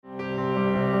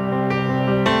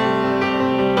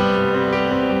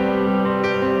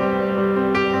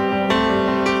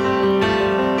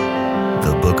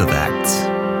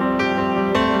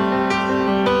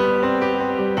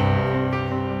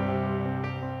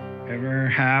Ever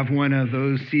have one of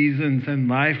those seasons in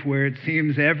life where it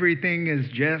seems everything is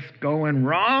just going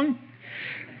wrong?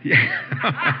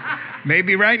 Yeah.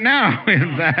 Maybe right now,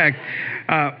 in fact.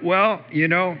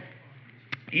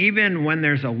 Even when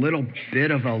there's a little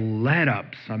bit of a let up,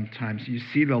 sometimes you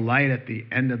see the light at the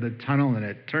end of the tunnel and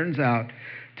it turns out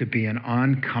to be an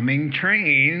oncoming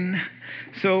train.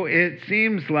 So it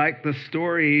seems like the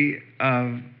story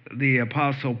of the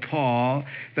Apostle Paul,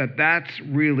 that's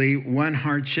really one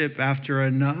hardship after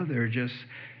another just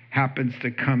happens to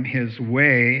come his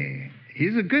way.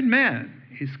 He's a good man.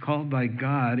 He's called by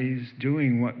God. He's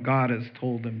doing what God has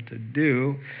told him to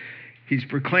do. He's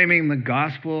proclaiming the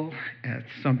gospel. It's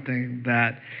something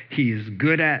that he is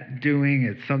good at doing.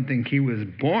 It's something he was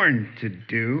born to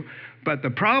do. But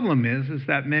the problem is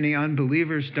that many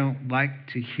unbelievers don't like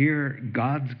to hear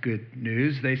God's good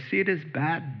news. They see it as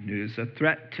bad news, a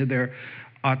threat to their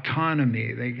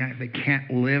autonomy. They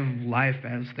can't live life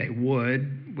as they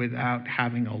would without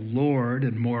having a Lord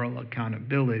and moral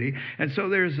accountability. And so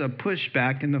there's a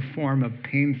pushback in the form of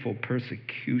painful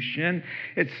persecution.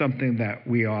 It's something that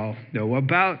we all know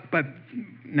about, but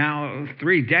now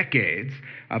 3 decades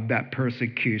of that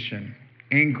persecution.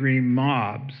 Angry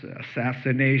mobs,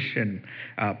 assassination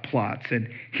plots. And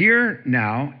here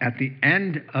now, at the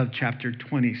end of chapter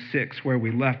 26, where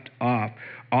we left off,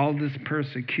 all this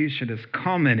persecution has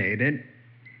culminated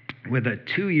with a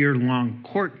 2-year-long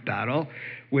court battle,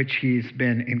 which he's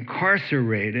been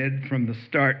incarcerated from the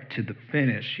start to the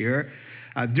finish here.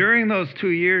 During those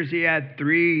 2 years, he had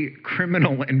 3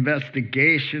 criminal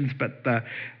investigations, but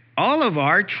all of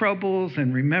our troubles,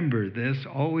 and remember this,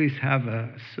 always have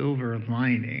a silver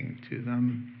lining to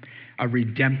them, a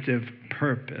redemptive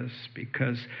purpose,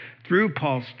 because through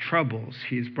Paul's troubles,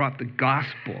 he's brought the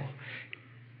gospel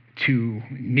to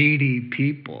needy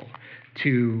people,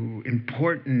 to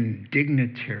important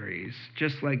dignitaries,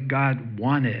 just like God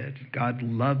wanted. God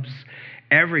loves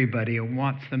everybody and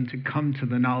wants them to come to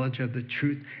the knowledge of the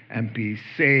truth and be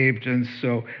saved. And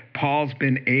so Paul's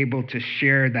been able to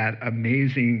share that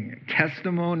amazing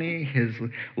testimony, his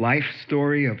life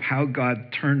story of how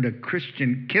God turned a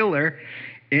Christian killer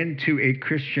into a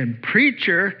Christian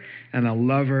preacher and a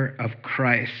lover of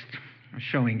Christ,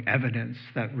 showing evidence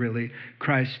that really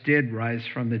Christ did rise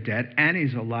from the dead, and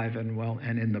he's alive and well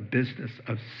and in the business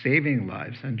of saving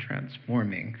lives and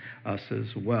transforming us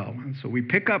as well. And so we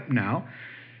pick up now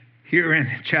here in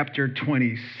chapter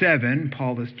 27.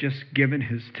 Paul has just given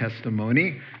his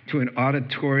testimony to an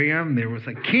auditorium. There was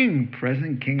a king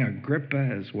present, King Agrippa,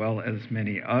 as well as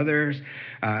many others.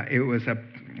 It was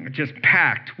just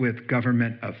packed with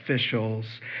government officials,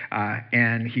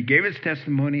 and he gave his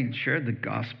testimony and shared the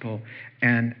gospel.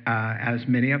 And as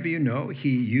many of you know, he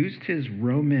used his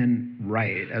Roman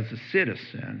right as a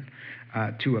citizen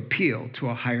to appeal to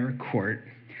a higher court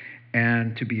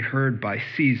and to be heard by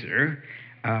Caesar,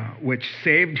 which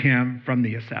saved him from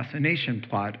the assassination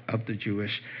plot of the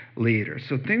Jewish leader.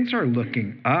 So things are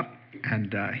looking up,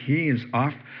 and he is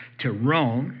off to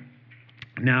Rome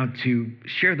now to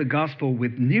share the gospel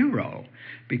with Nero,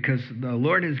 because the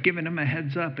Lord has given him a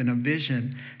heads up and a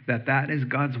vision that is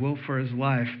God's will for his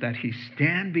life, that he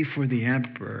stand before the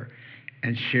emperor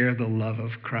and share the love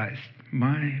of Christ.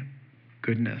 My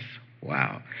goodness.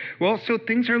 Wow. Well, so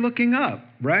things are looking up,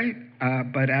 right?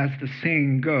 But as the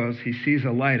saying goes, he sees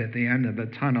a light at the end of the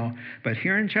tunnel. But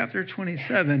here in chapter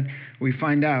 27, we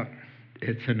find out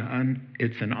it's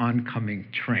an oncoming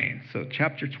train. So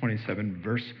chapter 27,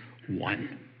 verse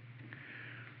 1.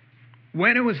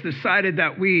 When it was decided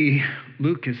that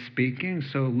Luke is speaking,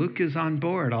 so Luke is on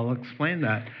board, I'll explain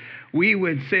that. We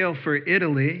would sail for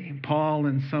Italy. Paul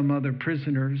and some other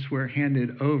prisoners were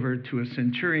handed over to a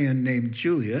centurion named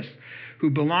Julius, who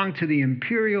belonged to the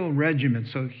imperial regiment.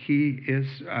 So he is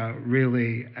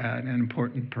really an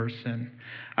important person.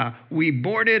 We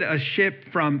boarded a ship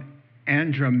from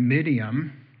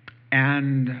Andromedium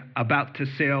and about to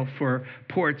sail for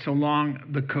ports along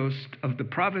the coast of the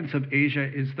province of Asia,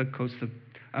 is the coast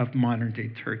of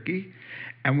modern-day Turkey.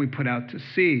 And we put out to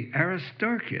sea.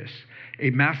 Aristarchus, a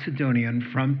Macedonian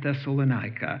from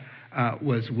Thessalonica,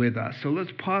 was with us. So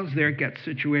let's pause there, get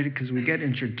situated, because we get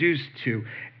introduced to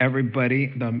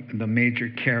everybody, the major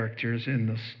characters in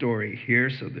the story here.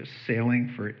 So they're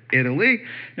sailing for Italy.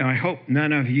 Now, I hope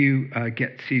none of you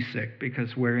get seasick,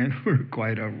 because we're in for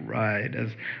quite a ride, as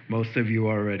most of you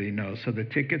already know. So the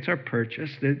tickets are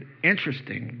purchased.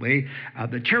 Interestingly,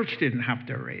 the church didn't have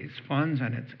to raise funds,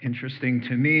 and it's interesting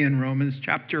to me in Romans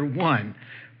chapter 1,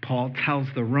 Paul tells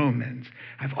the Romans,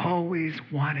 I've always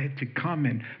wanted to come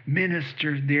and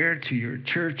minister there to your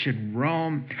church in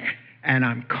Rome. And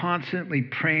I'm constantly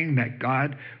praying that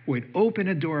God would open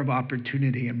a door of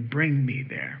opportunity and bring me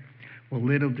there. Well,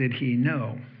 little did he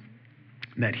know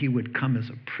that he would come as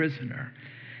a prisoner.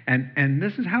 And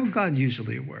this is how God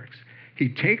usually works. He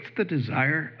takes the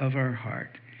desire of our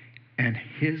heart and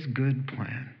his good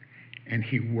plan, and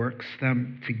he works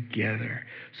them together.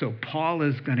 So Paul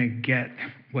is going to get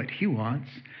what he wants,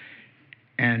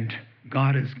 and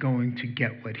God is going to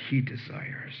get what he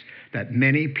desires, that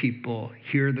many people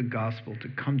hear the gospel to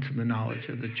come to the knowledge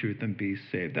of the truth and be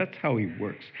saved. That's how he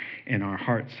works in our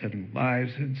hearts and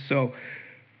lives. And so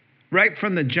right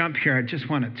from the jump here, I just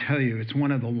want to tell you, it's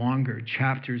one of the longer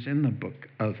chapters in the book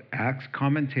of Acts.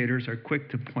 Commentators are quick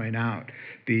to point out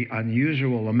the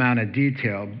unusual amount of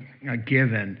detail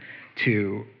given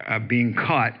to being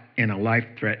caught in a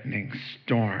life-threatening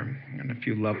storm. And if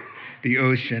you love the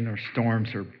ocean or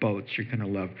storms or boats, you're going to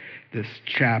love this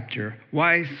chapter.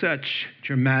 Why such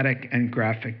dramatic and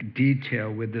graphic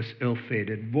detail with this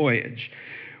ill-fated voyage?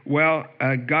 Well,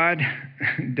 God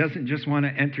doesn't just want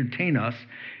to entertain us.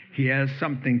 He has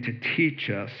something to teach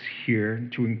us here,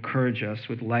 to encourage us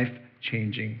with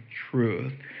life-changing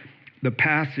truth. The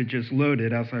passage is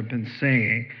loaded, as I've been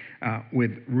saying,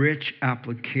 with rich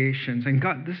applications. And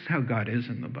God, this is how God is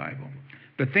in the Bible.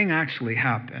 The thing actually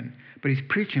happened, but he's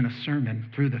preaching a sermon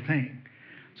through the thing.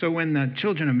 So when the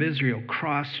children of Israel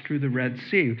crossed through the Red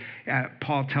Sea,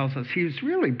 Paul tells us he was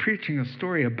really preaching a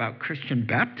story about Christian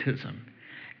baptism.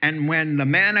 And when the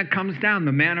manna comes down,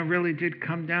 the manna really did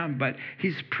come down, but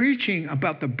he's preaching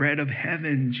about the bread of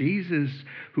heaven, Jesus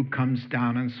who comes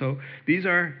down. And so these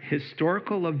are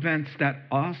historical events that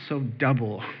also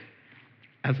double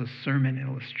as a sermon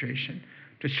illustration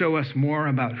to show us more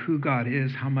about who God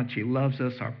is, how much he loves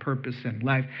us, our purpose in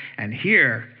life, and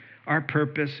here, our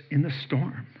purpose in the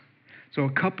storm. So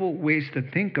a couple ways to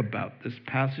think about this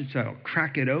passage that'll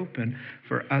crack it open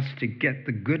for us to get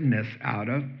the goodness out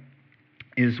of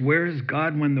is, where is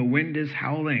God when the wind is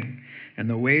howling and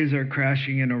the waves are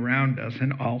crashing in around us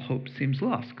and all hope seems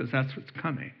lost? Because that's what's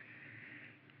coming.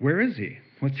 Where is he?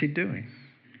 What's he doing?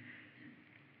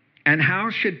 And how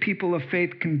should people of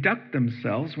faith conduct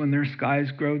themselves when their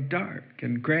skies grow dark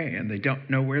and gray and they don't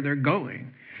know where they're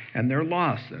going and they're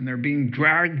lost and they're being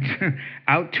dragged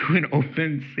out to an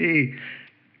open sea,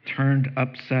 turned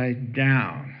upside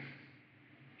down?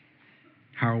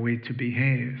 How are we to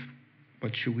behave?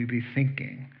 What should we be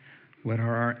thinking? What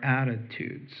are our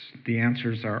attitudes? The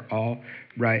answers are all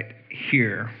right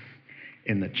here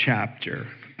in the chapter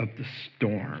of the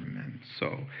storm. And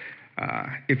so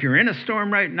if you're in a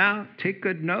storm right now, take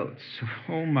good notes.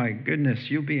 Oh my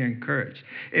goodness, you'll be encouraged.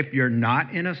 If you're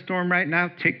not in a storm right now,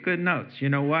 take good notes. You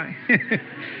know why?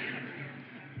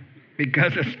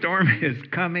 Because a storm is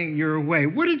coming your way.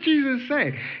 What did Jesus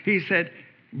say? He said,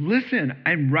 listen,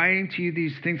 I'm writing to you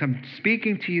these things. I'm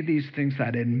speaking to you these things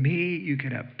that in me you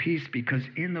could have peace, because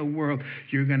in the world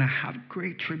you're going to have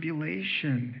great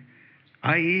tribulation,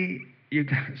 i.e.,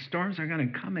 storms are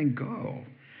going to come and go,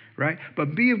 right?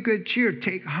 But be of good cheer.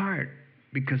 Take heart,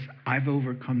 because I've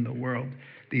overcome the world.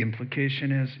 The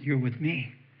implication is you're with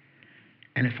me.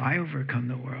 And if I overcome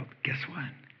the world, guess what?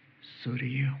 So do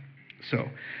you. So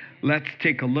let's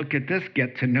take a look at this,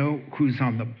 get to know who's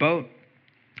on the boat.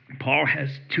 Paul has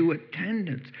two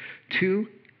attendants. Two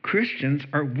Christians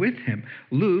are with him.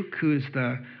 Luke, who is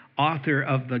the author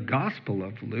of the Gospel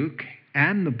of Luke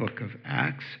and the book of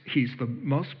Acts, he's the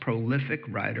most prolific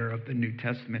writer of the New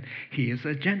Testament. He is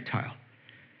a Gentile.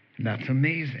 And that's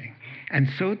amazing. And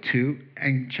so too,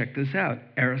 and check this out,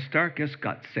 Aristarchus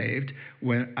got saved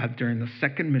during the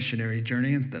second missionary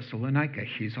journey in Thessalonica.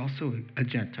 He's also a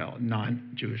Gentile,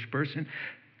 non-Jewish person.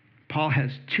 Paul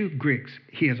has two Greeks.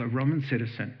 He is a Roman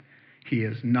citizen.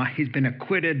 He's been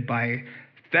acquitted by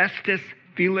Festus,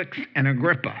 Felix, and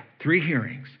Agrippa. 3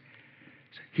 hearings.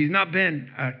 He's not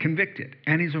been convicted,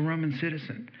 and he's a Roman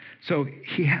citizen. So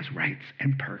he has rights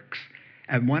and perks.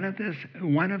 And one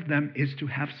of them is to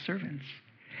have servants.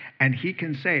 And he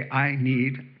can say, I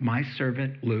need my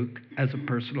servant Luke as a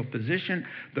personal physician.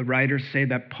 The writers say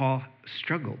that Paul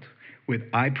struggled with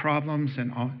eye problems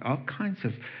and all kinds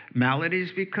of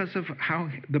maladies because of how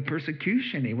the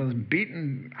persecution. He was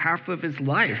beaten half of his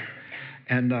life.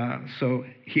 And so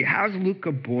he has Luke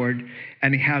aboard,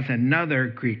 and he has another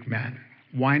Greek man.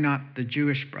 Why not the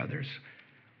Jewish brothers?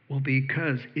 Well,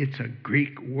 because it's a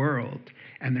Greek world,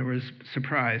 and there was,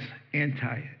 surprise,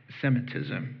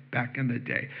 anti-Semitism back in the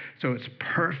day. So it's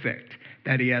perfect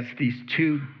that he has these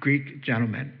 2 Greek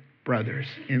gentlemen, brothers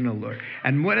in the Lord.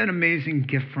 And what an amazing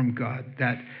gift from God,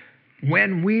 that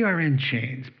when we are in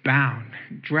chains, bound,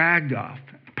 dragged off,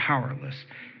 powerless,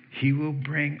 he will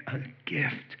bring a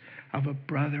gift of a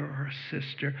brother or a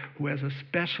sister who has a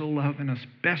special love and a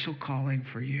special calling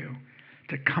for you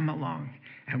to come along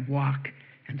and walk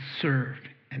and serve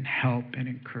and help and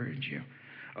encourage you.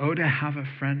 Oh, to have a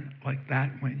friend like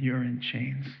that when you're in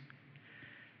chains.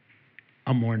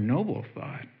 A more noble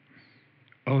thought.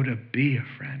 Oh, to be a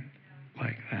friend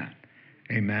like that.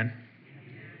 Amen.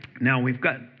 Now we've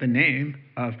got the name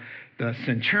of the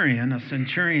centurion. A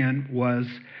centurion was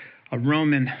a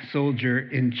Roman soldier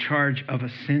in charge of a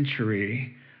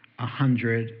century,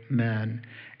 100 men.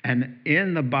 And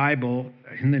in the Bible,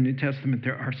 in the New Testament,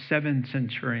 there are 7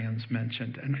 centurions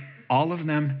mentioned, and all of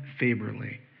them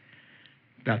favorably.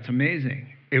 That's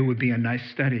amazing. It would be a nice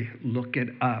study. Look it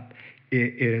up.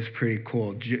 It is pretty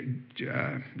cool.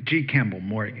 G. Campbell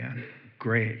Morgan,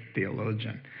 great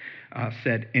theologian,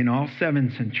 said, in all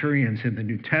 7 centurions in the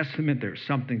New Testament, there's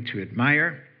something to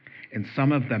admire, in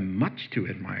some of them much to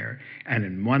admire, and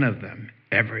in one of them,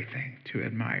 everything to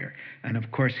admire. And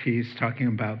of course, he's talking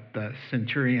about the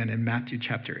centurion in Matthew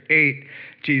chapter 8.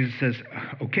 Jesus says,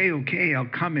 okay, I'll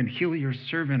come and heal your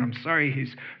servant. I'm sorry,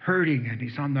 he's hurting and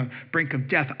he's on the brink of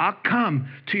death. I'll come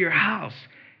to your house,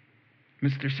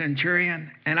 Mr.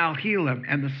 Centurion, and I'll heal him.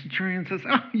 And the centurion says,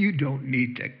 oh, you don't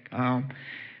need to come.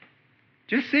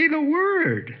 Just say the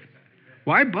word.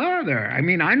 Why bother? I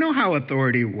mean, I know how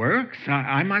authority works.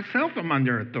 I myself am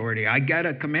under authority. I get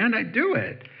a command, I do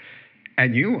it.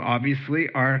 And you obviously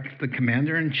are the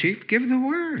commander-in-chief. Give the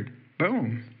word.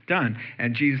 Boom. Done.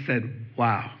 And Jesus said,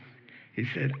 wow. He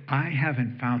said, I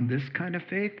haven't found this kind of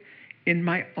faith in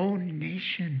my own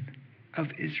nation of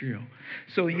Israel.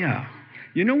 So yeah,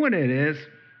 you know what it is?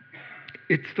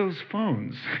 It's those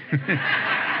phones.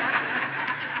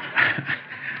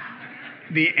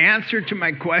 The answer to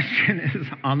my question is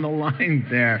on the line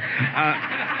there.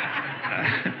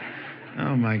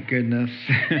 Oh my goodness.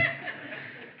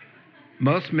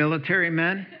 Most military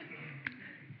men,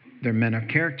 they're men of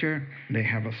character. They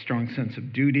have a strong sense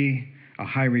of duty, a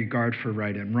high regard for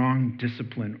right and wrong,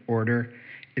 discipline, order.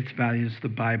 Its values the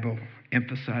Bible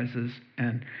emphasizes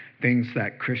and things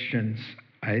that Christians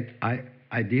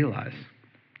idealize.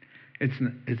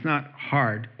 It's not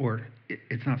hard or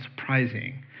it's not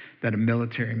surprising that a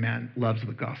military man loves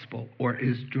the gospel or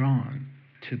is drawn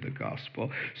to the gospel.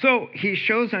 So he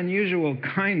shows unusual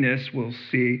kindness, we'll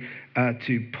see,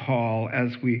 to Paul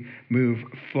as we move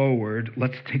forward.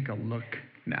 Let's take a look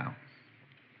now.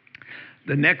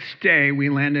 The next day, we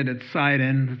landed at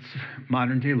Sidon, it's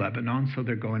modern-day Lebanon, so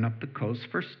they're going up the coast,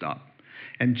 first stop.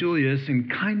 And Julius, in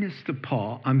kindness to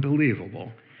Paul,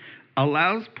 unbelievable,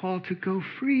 allows Paul to go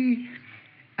free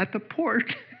at the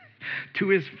port to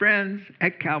his friends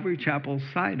at Calvary Chapel,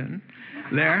 Sidon,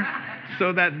 there,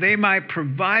 so that they might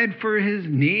provide for his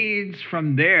needs.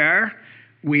 From there,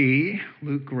 we,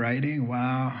 Luke writing,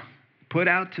 wow, put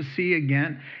out to sea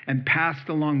again and passed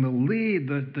along the lee.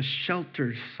 The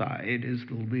shelter side is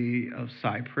the lee of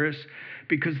Cyprus,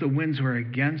 because the winds were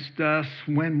against us.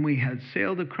 When we had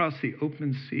sailed across the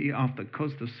open sea off the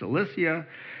coast of Cilicia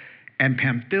and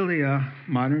Pamphylia,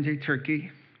 modern-day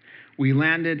Turkey, we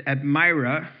landed at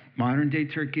Myra, modern-day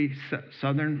Turkey,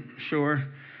 southern shore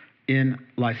in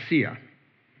Lycia.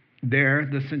 There,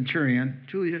 the centurion,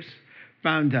 Julius,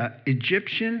 found an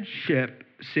Egyptian ship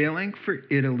sailing for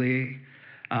Italy.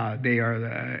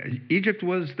 Egypt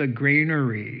was the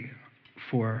granary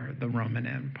for the Roman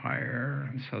Empire,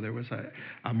 and so there was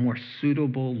a more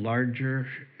suitable, larger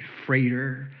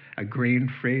freighter, a grain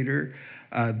freighter,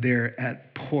 there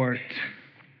at port.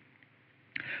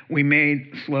 We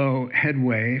made slow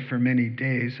headway for many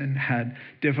days and had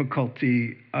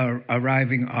difficulty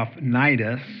arriving off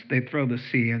Cnidus. They throw the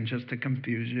C in just to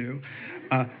confuse you.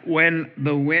 When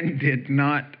the wind did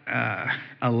not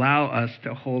allow us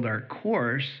to hold our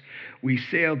course, we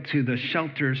sailed to the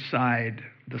shelter side,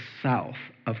 the south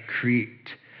of Crete,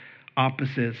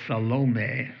 opposite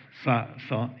Salome.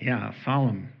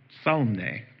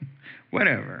 Salome.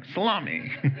 Whatever,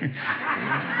 salami.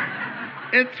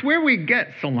 It's where we get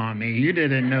salami. You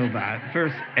didn't know that.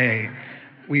 Verse 8.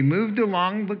 We moved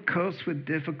along the coast with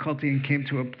difficulty and came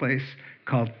to a place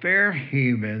called Fair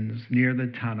Havens near the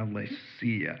town of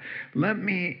Lasea. Let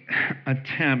me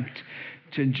attempt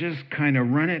to just kind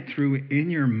of run it through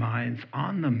in your minds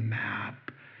on the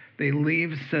map. They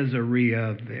leave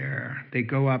Caesarea there. They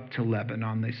go up to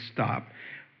Lebanon. They stop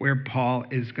where Paul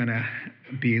is going to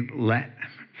be let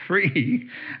free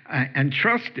and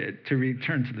trusted to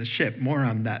return to the ship. More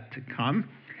on that to come.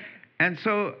 And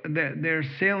so they're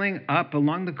sailing up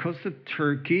along the coast of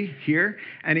Turkey here,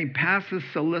 and he passes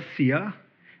Cilicia,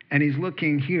 and he's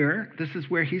looking here. This is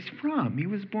where he's from. He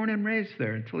was born and raised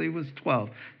there until he was 12.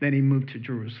 Then he moved to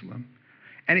Jerusalem.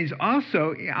 And he's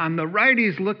also, on the right,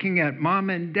 he's looking at mom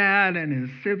and dad and his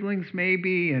siblings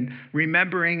maybe, and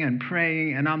remembering and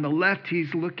praying. And on the left,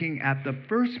 he's looking at the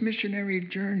first missionary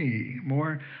journey.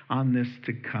 More on this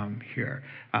to come here.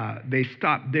 They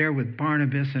stopped there with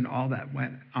Barnabas and all that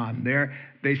went on there.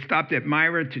 They stopped at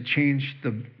Myra to change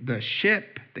the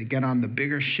ship. They get on the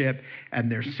bigger ship, and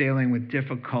they're sailing with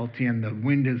difficulty, and the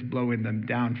wind is blowing them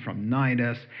down from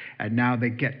Cnidus, and now they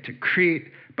get to Crete.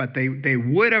 But they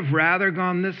would have rather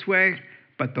gone this way,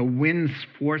 but the winds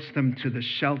forced them to the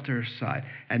shelter side,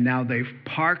 and now they've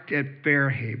parked at Fair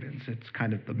Havens. It's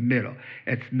kind of the middle.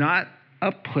 It's not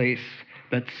a place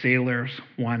that sailors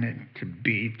wanted to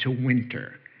be to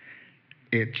winter.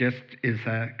 It just is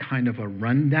a kind of a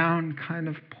rundown kind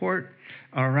of port,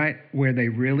 all right? Where they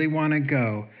really want to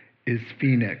go is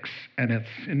Phoenix, and it's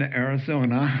in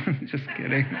Arizona. Just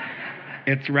kidding.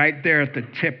 It's right there at the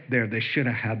tip there. They should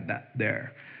have had that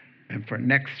there. And for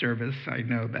next service, I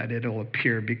know that it'll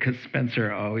appear because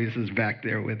Spencer always is back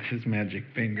there with his magic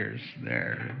fingers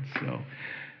there. And so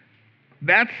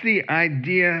that's the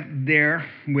idea there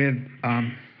with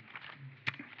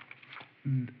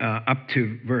up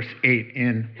to verse 8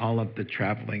 in all of the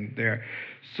traveling there.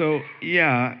 So,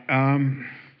 yeah.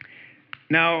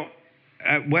 Now,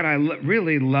 what I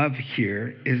really love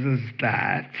here is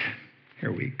that,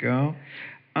 here we go.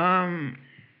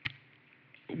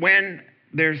 When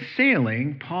they're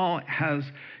sailing, Paul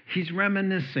he's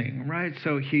reminiscing, right?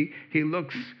 So he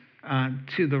looks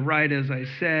to the right, as I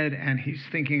said, and he's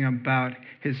thinking about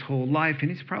his whole life, and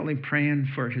he's probably praying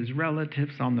for his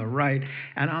relatives on the right.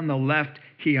 And on the left,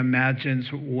 he imagines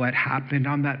what happened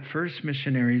on that first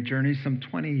missionary journey some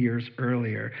 20 years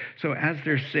earlier. So as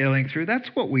they're sailing through, that's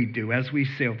what we do as we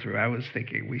sail through. I was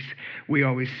thinking we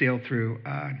always sail through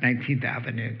 19th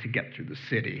Avenue to get through the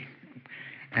city.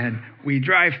 And we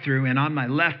drive through, and on my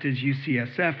left is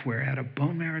UCSF, where I had a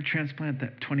bone marrow transplant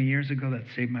that 20 years ago that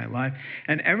saved my life.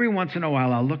 And every once in a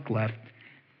while, I'll look left,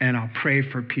 and I'll pray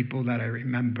for people that I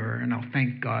remember, and I'll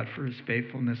thank God for his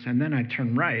faithfulness. And then I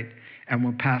turn right, and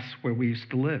we'll pass where we used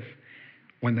to live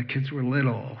when the kids were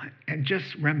little, and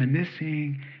just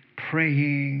reminiscing,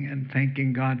 praying, and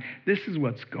thanking God. This is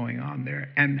what's going on there.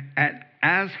 And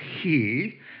as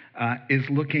he is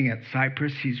looking at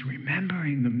Cyprus, he's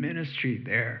remembering the ministry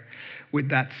there with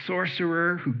that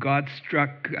sorcerer who God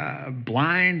struck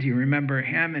blind. You remember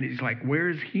him, and he's like,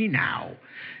 where's he now?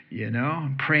 You know,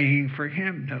 I'm praying for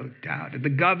him, no doubt. The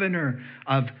governor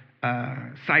of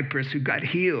Cyprus who got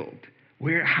healed,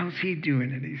 how's he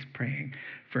doing? And he's praying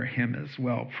for him as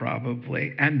well,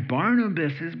 probably. And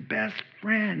Barnabas, his best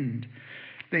friend,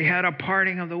 they had a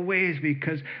parting of the ways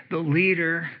because the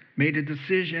leader made a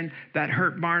decision that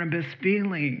hurt Barnabas'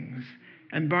 feelings.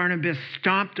 And Barnabas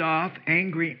stomped off,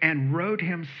 angry, and wrote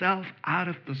himself out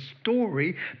of the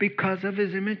story because of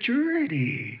his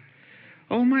immaturity.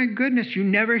 Oh my goodness, you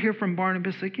never hear from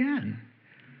Barnabas again.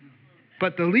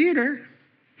 But the leader,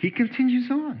 he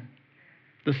continues on.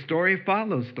 The story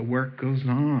follows, the work goes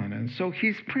on. And so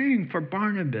he's praying for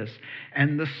Barnabas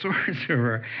and the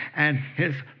sorcerer and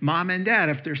his mom and dad,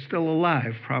 if they're still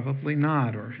alive, probably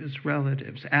not, or his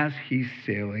relatives, as he's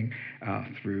sailing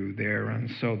through there.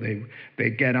 And so they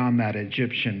get on that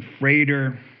Egyptian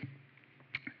freighter.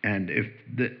 And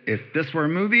if this were a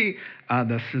movie,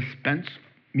 the suspense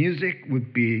music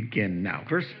would begin now.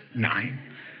 Verse 9.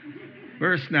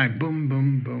 Verse 9, boom,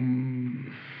 boom,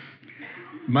 boom.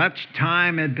 Much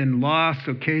time had been lost.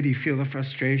 Okay, do you feel the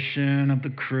frustration of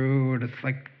the crew? It's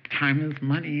like time is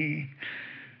money.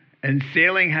 And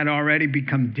sailing had already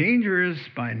become dangerous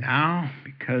by now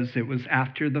because it was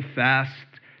after the fast.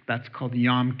 That's called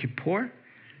Yom Kippur.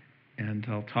 And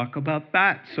I'll talk about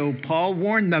that. So Paul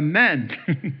warned the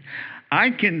men,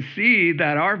 I can see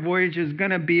that our voyage is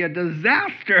going to be a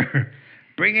disaster,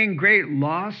 bringing great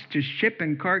loss to ship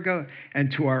and cargo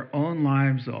and to our own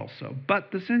lives also.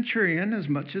 But the centurion, as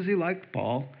much as he liked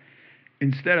Paul,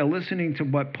 instead of listening to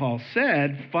what Paul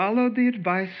said, followed the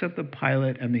advice of the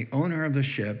pilot and the owner of the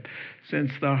ship.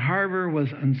 Since the harbor was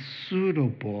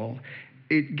unsuitable,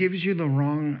 it gives you the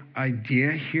wrong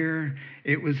idea here.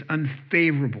 It was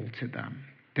unfavorable to them.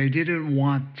 They didn't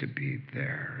want to be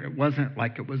there. It wasn't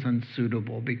like it was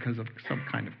unsuitable because of some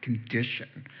kind of condition.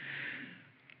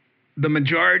 The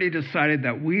majority decided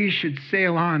that we should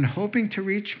sail on, hoping to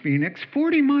reach Phoenix,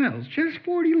 40 miles, just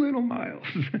 40 little miles.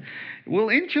 We'll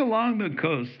inch along the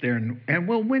coast there, and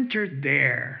we'll winter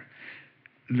there.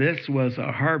 This was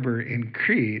a harbor in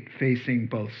Crete facing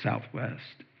both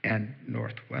southwest and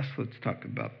northwest. Let's talk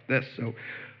about this. So,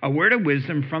 a word of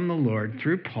wisdom from the Lord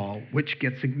through Paul, which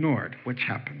gets ignored, which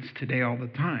happens today all the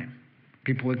time.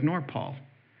 People ignore Paul.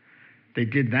 They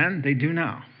did then, they do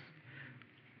now.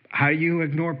 how do you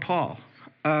ignore Paul?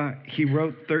 He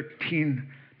wrote 13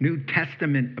 New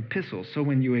Testament epistles. So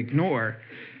when you ignore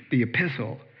the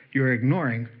epistle, you're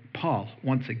ignoring Paul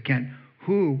once again,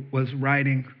 who was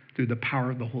writing through the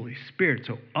power of the Holy Spirit.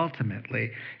 So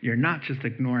ultimately, you're not just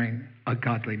ignoring a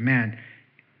godly man,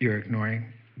 you're ignoring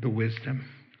the wisdom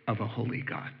of a holy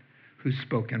God who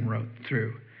spoke and wrote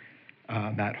through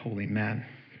that holy man.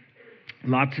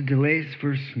 Lots of delays.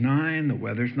 Verse 9, the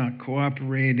weather's not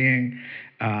cooperating.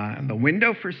 The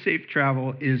window for safe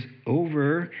travel is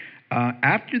over.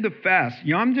 After the fast,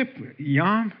 Yom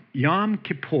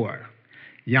Kippur.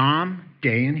 Yom,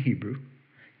 day in Hebrew.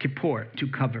 Kippur, to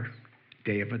cover,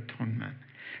 Day of Atonement.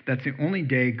 That's the only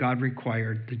day God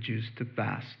required the Jews to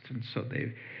fast. And so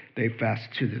they fast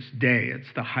to this day.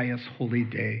 It's the highest holy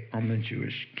day on the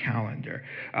Jewish calendar.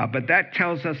 But that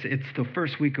tells us it's the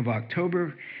first week of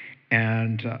October.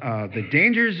 And the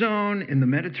danger zone in the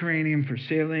Mediterranean for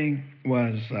sailing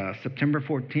was September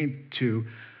 14th to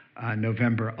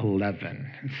November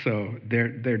 11th. So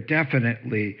they're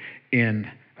definitely in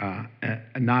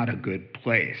not a good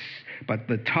place. But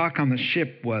the talk on the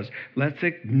ship was, let's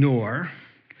ignore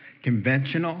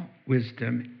conventional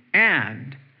wisdom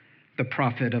and the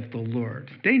prophet of the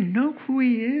Lord. They know who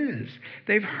he is.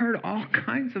 They've heard all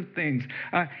kinds of things.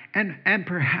 And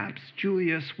perhaps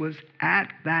Julius was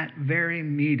at that very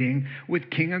meeting with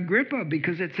King Agrippa,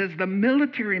 because it says the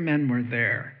military men were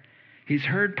there. He's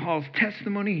heard Paul's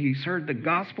testimony. He's heard the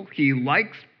gospel. He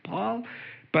likes Paul.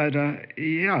 But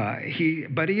he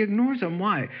ignores him.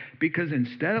 Why? Because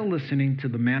instead of listening to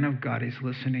the man of God, he's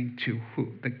listening to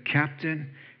who? The captain,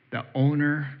 the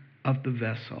owner of the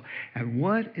vessel. And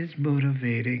what is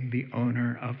motivating the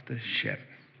owner of the ship?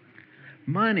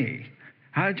 Money.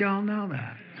 How did y'all know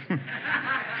that?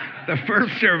 The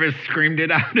first service screamed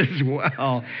it out as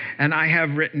well. And I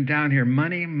have written down here,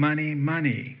 money, money,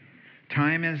 money.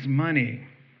 Time is money.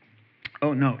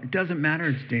 Oh, no, it doesn't matter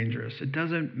it's dangerous. It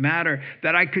doesn't matter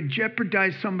that I could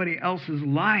jeopardize somebody else's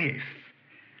life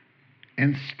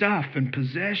and stuff and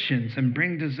possessions and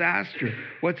bring disaster.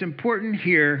 What's important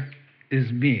here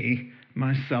is me,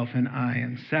 myself, and I.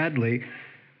 And sadly,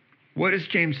 what does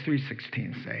James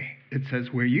 3:16 say? It says,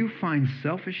 where you find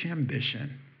selfish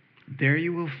ambition, there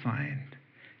you will find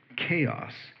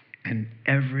chaos and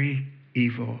every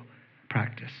evil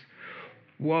practice.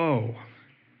 Whoa.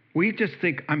 We just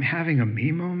think I'm having a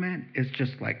me moment. It's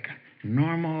just like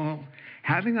normal.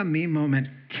 Having a me moment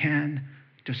can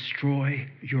destroy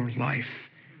your life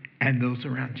and those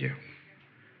around you.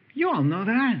 You all know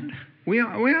that. We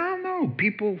all know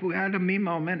people who had a me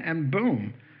moment and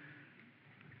boom,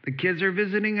 the kids are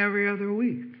visiting every other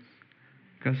week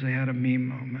because they had a me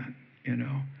moment, you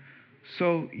know.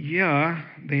 So yeah,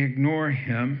 they ignore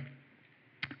him.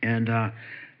 And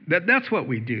that's what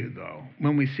we do, though.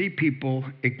 When we see people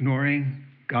ignoring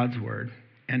God's word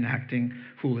and acting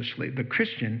foolishly, the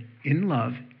Christian, in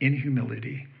love, in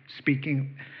humility,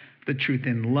 speaking the truth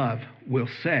in love, will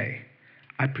say,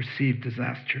 I perceive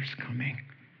disasters coming.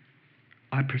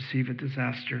 I perceive a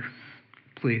disaster.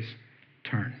 Please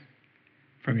turn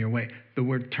from your way. The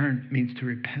word turn means to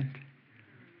repent.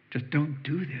 Just don't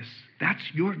do this. That's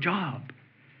your job.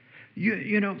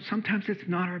 You know, sometimes it's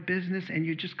not our business, and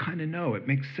you just kind of know. It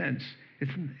makes sense.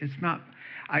 It's not.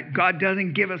 God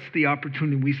doesn't give us the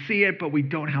opportunity. We see it, but we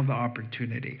don't have the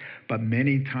opportunity. But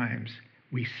many times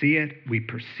we see it, we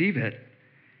perceive it,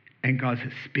 and God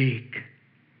says, speak.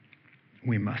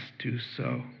 We must do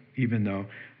so, even though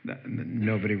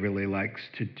nobody really likes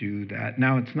to do that.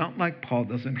 Now, it's not like Paul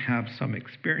doesn't have some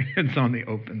experience on the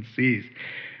open seas.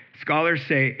 Scholars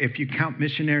say if you count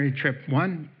missionary trip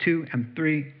 1, 2, and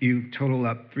 3, you total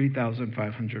up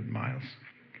 3,500 miles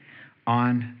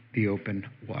on the open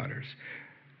waters.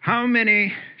 How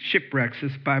many shipwrecks,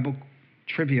 this Bible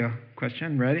trivia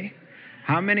question, ready?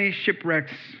 How many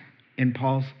shipwrecks in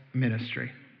Paul's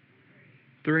ministry?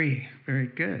 3, very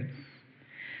good.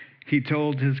 He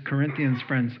told his Corinthians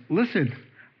friends, listen,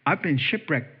 I've been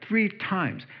shipwrecked 3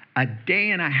 times. A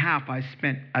day and a half I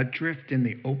spent adrift in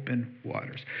the open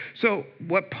waters. So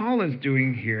what Paul is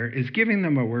doing here is giving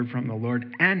them a word from the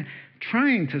Lord and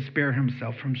trying to spare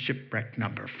himself from shipwreck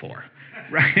number 4,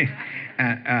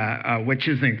 right? Which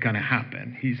isn't going to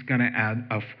happen. He's going to add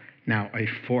now a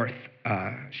 4th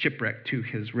shipwreck to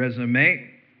his resume.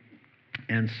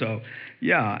 And so,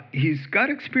 yeah, he's got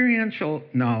experiential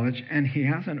knowledge, and he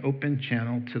has an open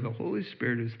channel to the Holy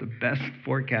Spirit, who's the best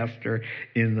forecaster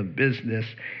in the business.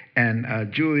 And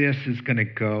Julius is going to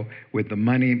go with the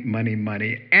money, money,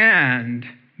 money. And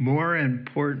more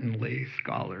importantly,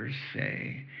 scholars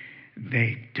say,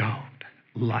 they don't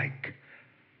like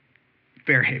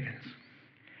Fair Havens.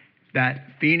 that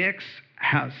Phoenix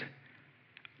has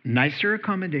nicer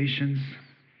accommodations,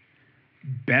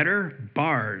 better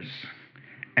bars,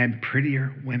 and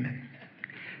prettier women.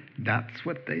 That's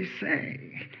what they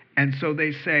say. And so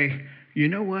they say, you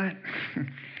know what?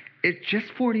 It's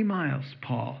just 40 miles,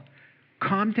 Paul.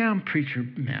 Calm down, preacher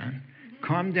man.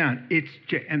 Calm down.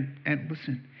 And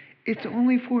listen, it's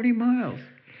only 40 miles.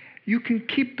 You can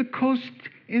keep the coast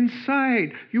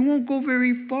inside. You won't go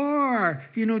very far.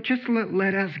 Just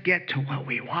let us get to what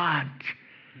we want,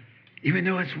 even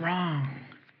though it's wrong.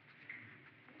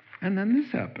 And then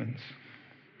this happens.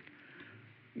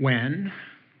 When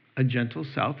a gentle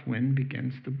south wind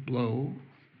begins to blow,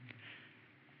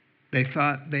 they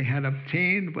thought they had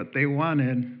obtained what they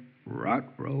wanted, rock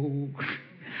roll.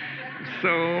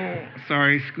 So,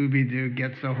 sorry, Scooby-Doo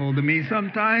gets a hold of me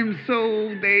sometimes.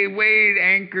 So they weighed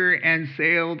anchor and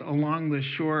sailed along the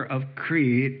shore of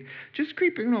Crete, just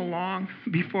creeping along.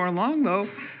 Before long, though,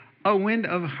 a wind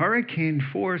of hurricane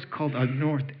force called a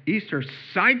northeaster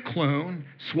cyclone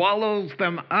swallows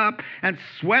them up and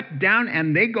swept down,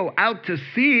 and they go out to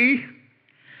sea.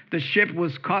 The ship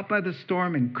was caught by the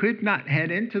storm and could not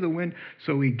head into the wind,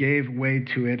 so we gave way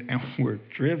to it and were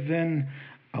driven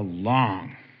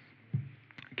along.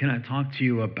 Can I talk to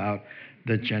you about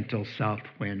the gentle south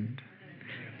wind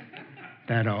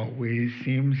that always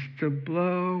seems to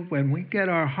blow when we get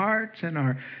our hearts and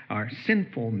our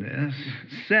sinfulness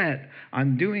set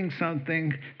on doing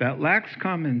something that lacks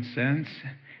common sense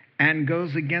and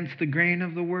goes against the grain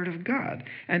of the Word of God?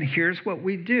 And here's what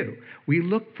we do. We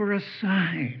look for a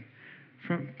sign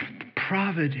from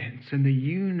providence in the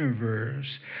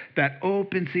universe that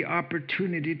opens the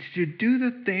opportunity to do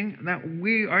the thing that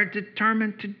we are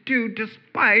determined to do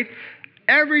despite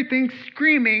everything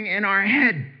screaming in our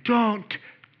head, don't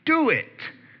do it.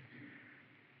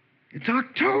 It's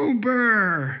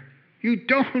October. You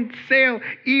don't sail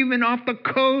even off the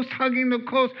coast, hugging the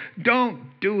coast. Don't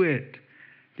do it.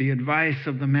 The advice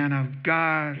of the man of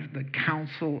God, the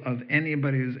counsel of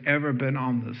anybody who's ever been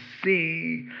on the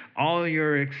sea, all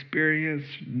your experience,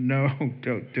 no,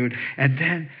 don't do it. And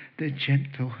then the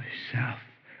gentle south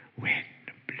wind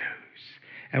blows.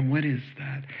 And what is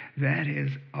that? That is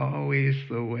always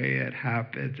the way it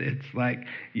happens. It's like,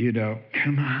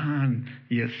 come on,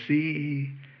 you see,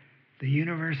 the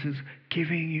universe is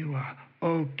giving you a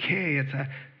okay.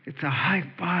 It's a high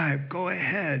five. Go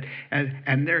ahead,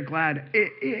 and they're glad.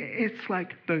 It's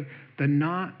like the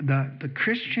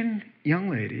Christian young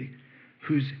lady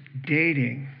who's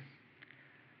dating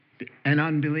an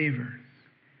unbeliever,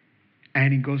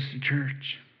 and he goes to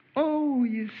church. Oh,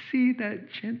 you see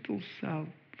that gentle south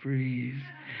breeze?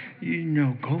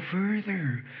 Go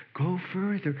further.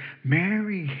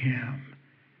 Marry him.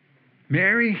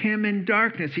 Marry him in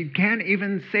darkness. He can't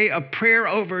even say a prayer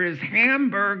over his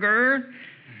hamburger.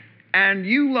 And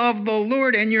you love the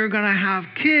Lord, and you're going to have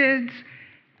kids.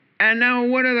 And now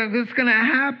what's going to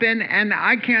happen? And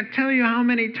I can't tell you how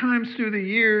many times through the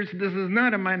years, this is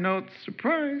not in my notes,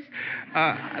 surprise,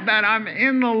 that I'm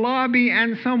in the lobby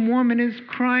and some woman is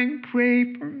crying,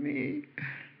 pray for me.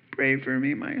 Pray for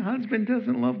me. My husband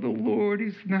doesn't love the Lord.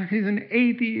 He's an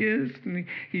atheist. And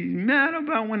he's mad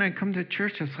about when I come to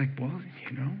church. I was like, well,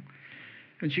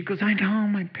 And she goes, I know,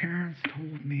 my parents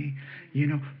told me,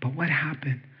 but what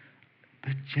happened?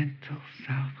 The gentle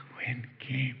south wind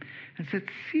came and said,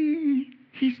 see,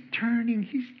 he's turning,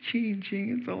 he's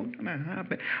changing, it's all going to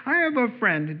happen. I have a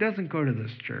friend who doesn't go to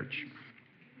this church,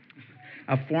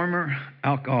 a former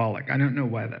alcoholic. I don't know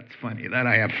why that's funny, that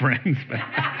I have friends, but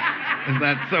is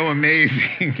that so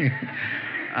amazing?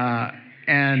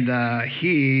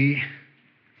 He's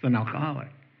an alcoholic.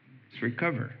 He's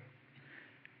recovered.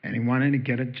 And he wanted to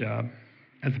get a job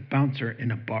as a bouncer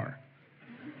in a bar.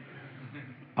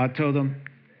 I told him,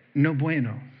 no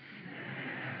bueno.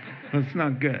 That's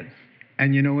not good.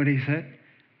 And you know what he said?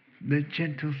 The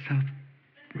gentle south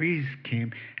breeze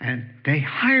came and they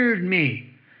hired me.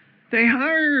 They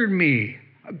hired me.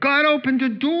 God opened a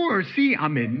door. See,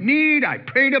 I'm in need. I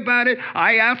prayed about it.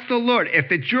 I asked the Lord, if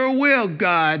it's your will,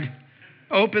 God,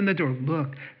 open the door.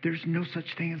 Look, there's no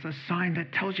such thing as a sign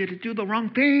that tells you to do the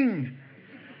wrong thing.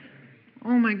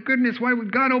 Oh my goodness, why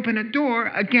would God open a door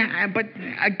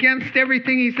against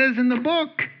everything he says in the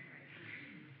book?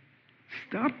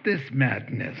 Stop this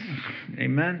madness.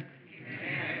 Amen?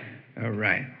 All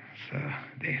right. So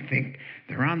they think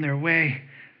they're on their way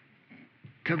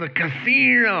to the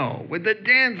casino with the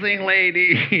dancing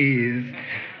ladies.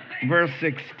 Verse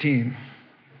 16.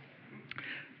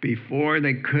 Before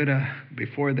they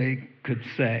could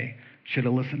say, should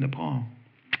have listened to Paul.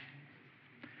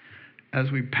 As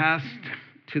we passed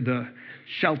to the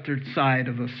sheltered side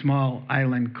of a small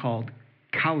island called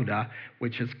Cauda,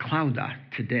 which is Clauda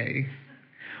today.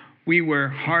 We were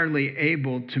hardly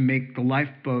able to make the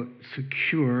lifeboat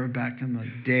secure. Back in the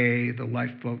day, the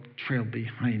lifeboat trailed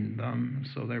behind them,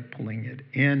 so they're pulling it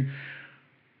in.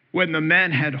 When the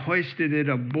men had hoisted it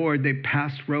aboard, they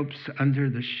passed ropes under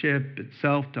the ship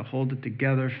itself to hold it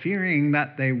together, fearing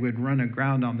that they would run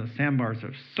aground on the sandbars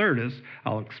of Syrtis.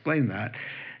 I'll explain that.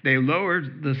 They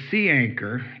lowered the sea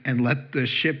anchor and let the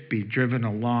ship be driven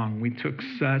along. We took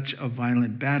such a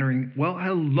violent battering. Well,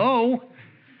 hello.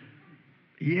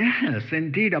 Yes,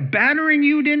 indeed. A battering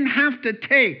you didn't have to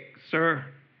take, sir,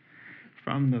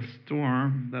 from the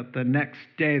storm, that the next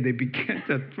day they began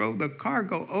to throw the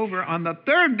cargo over. On the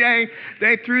third day,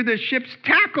 they threw the ship's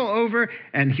tackle over.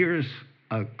 And here's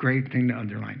a great thing to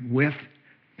underline: with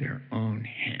their own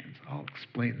hands. I'll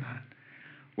explain that.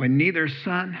 When neither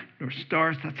sun nor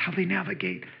stars, that's how they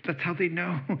navigate. That's how they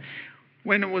know.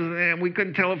 When it was, we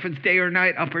couldn't tell if it's day or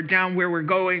night, up or down, where we're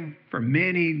going for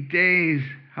many days.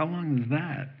 How long is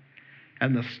that?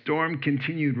 And the storm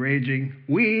continued raging.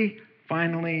 We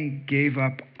finally gave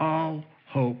up all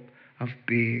hope of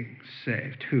being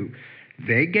saved. Who?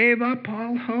 They gave up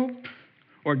all hope?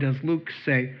 Or does Luke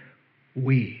say,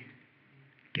 we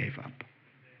gave up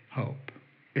hope?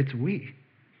 It's we.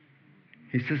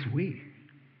 He says we.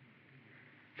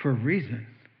 For a reason.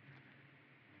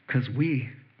 Because we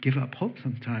give up hope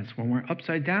sometimes when we're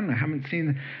upside down and haven't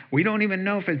seen. We don't even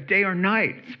know if it's day or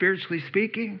night, spiritually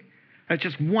speaking. It's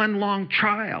just one long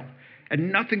trial.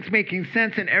 And nothing's making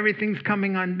sense and everything's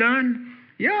coming undone.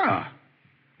 Yeah,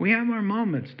 we have our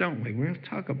moments, don't we? We'll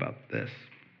talk about this.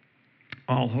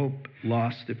 All hope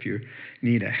lost, if you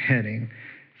need a heading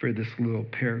for this little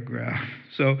paragraph.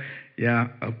 So, yeah,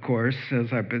 of course,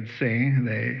 as I've been saying,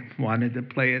 they wanted to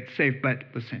play it safe. But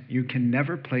listen, you can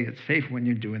never play it safe when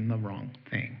you're doing the wrong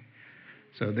thing.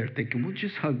 So they're thinking, we'll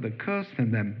just hug the coast,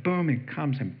 and then boom, it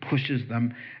comes and pushes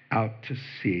them out to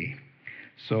sea.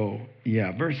 So,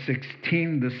 yeah, verse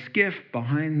 16, the skiff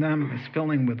behind them is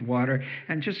filling with water.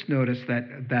 And just notice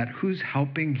that who's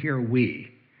helping here?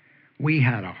 We. We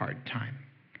had a hard time.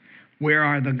 Where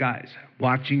are the guys?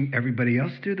 Watching everybody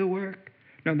else do the work?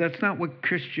 No, that's not what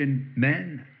Christian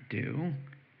men do.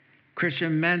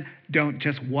 Christian men don't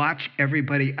just watch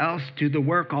everybody else do the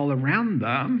work all around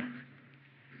them.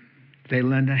 They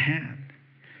lend a hand.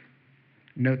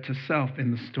 Note to self,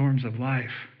 in the storms of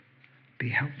life, be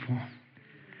helpful.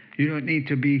 You don't need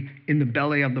to be in the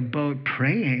belly of the boat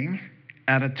praying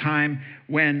at a time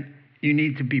when you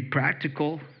need to be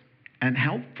practical and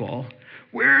helpful.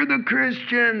 Where are the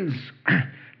Christians?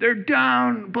 They're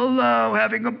down below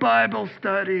having a Bible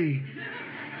study.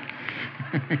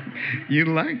 You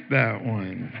like that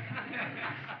one.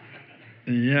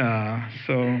 Yeah,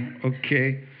 so,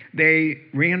 okay. They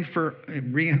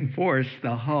reinforce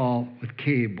the hull with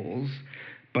cables,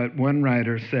 but one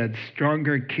writer said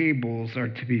stronger cables are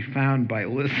to be found by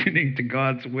listening to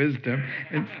God's wisdom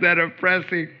instead of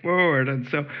pressing forward. And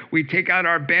so we take out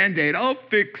our Band-Aid. I'll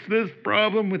fix this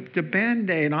problem with the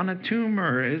Band-Aid on a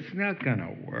tumor. It's not going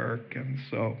to work. And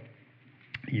so,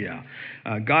 yeah,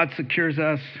 God secures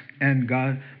us, and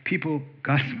God's people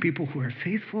who are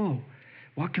faithful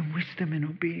walk in wisdom and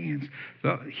obedience.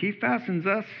 So he fastens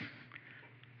us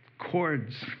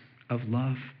cords of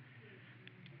love,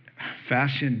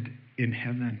 fashioned in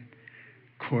heaven,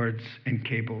 cords and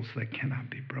cables that cannot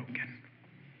be broken.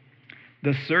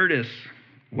 The Syrtis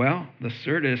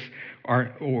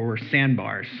are or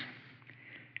sandbars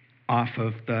off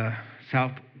of the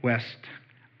southwest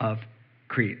of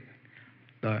Crete,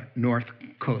 the north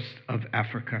coast of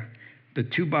Africa. The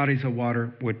two bodies of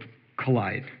water would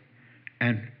collide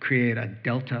and create a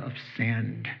delta of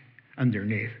sand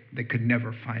underneath. They could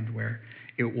never find where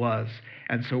it was.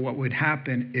 And so what would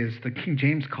happen is, the King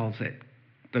James calls it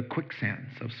the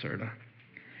quicksands of Sirta.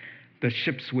 The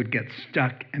ships would get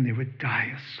stuck and they would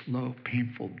die a slow,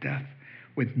 painful death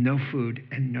with no food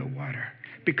and no water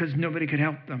because nobody could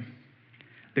help them.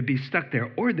 They'd be stuck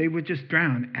there, or they would just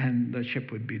drown and the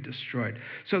ship would be destroyed.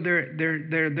 So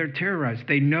they're terrorized.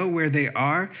 They know where they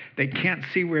are. They can't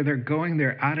see where they're going.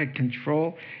 They're out of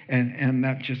control, and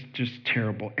that's just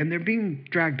terrible. And they're being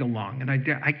dragged along, and I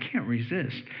can't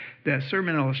resist. The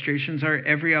sermon illustrations are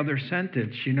every other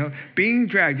sentence, being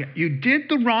dragged. You did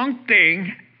the wrong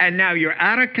thing, and now you're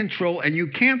out of control, and you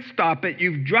can't stop it.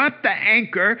 You've dropped the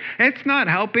anchor. It's not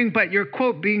helping, but you're,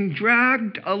 quote, being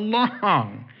dragged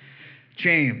along.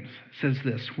 James says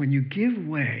this: when you give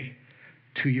way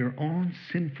to your own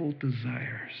sinful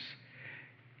desires,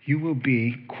 you will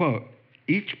be, quote,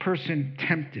 each person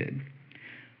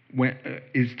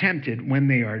is tempted when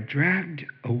they are dragged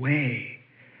away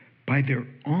by their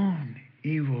own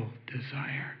evil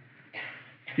desire.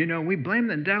 We blame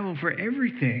the devil for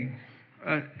everything.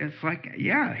 It's like,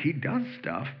 yeah, he does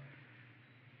stuff.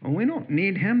 Well, we don't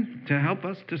need him to help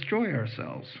us destroy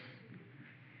ourselves.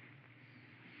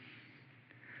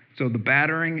 So the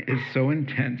battering is so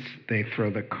intense, they throw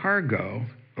the cargo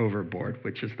overboard,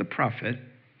 which is the prophet,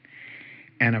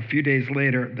 and a few days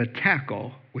later, the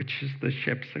tackle, which is the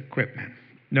ship's equipment.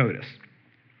 Notice,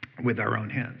 with our own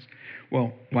hands.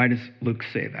 Well, why does Luke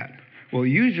say that? Well,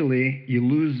 usually you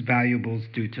lose valuables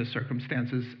due to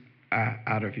circumstances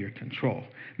out of your control.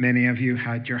 Many of you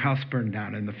had your house burned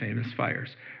down in the famous fires,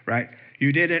 right?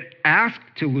 You didn't ask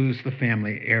to lose the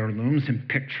family heirlooms and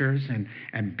pictures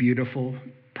and beautiful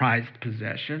prized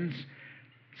possessions.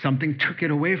 Something took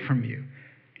it away from you.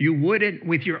 You wouldn't,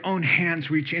 with your own hands,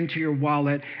 reach into your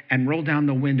wallet and roll down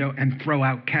the window and throw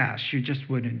out cash. You just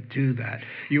wouldn't do that.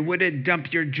 You wouldn't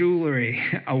dump your jewelry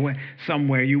away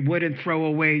somewhere. You wouldn't throw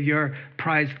away your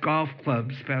prized golf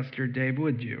clubs, Pastor Dave,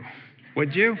 would you?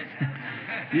 Would you?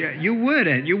 Yeah, you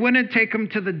wouldn't. You wouldn't take them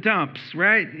to the dumps,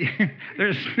 right?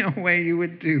 There's no way you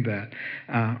would do that.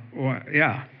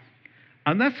 Yeah.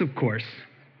 Unless, of course,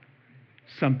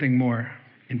 something more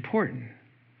important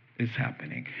is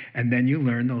happening. And then you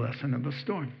learn the lesson of the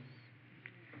storm.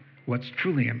 What's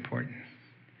truly important?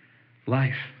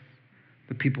 Life,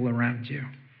 the people around you,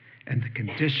 and the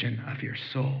condition of your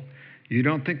soul. You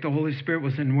don't think the Holy Spirit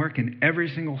was in work in every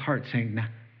single heart saying, nah,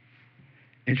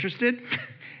 interested?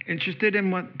 Interested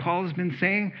in what Paul has been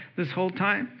saying this whole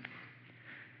time?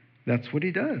 That's what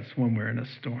he does when we're in a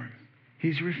storm.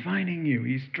 He's refining you.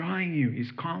 He's drawing you.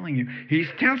 He's calling you. He's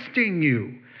testing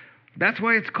you. That's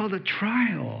why it's called a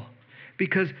trial.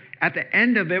 Because at the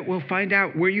end of it, we'll find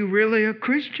out, were you really a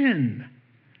Christian?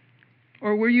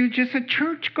 Or were you just a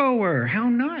churchgoer? How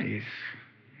nice.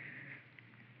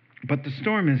 But the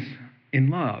storm is in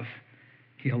love.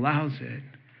 He allows it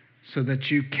so that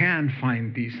you can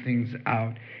find these things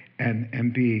out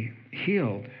and be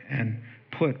healed and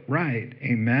put right.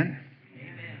 Amen?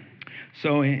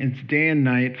 So it's day and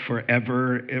night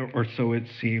forever, or so it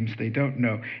seems. They don't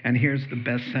know. And here's the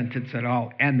best sentence at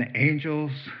all. And the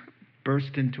angels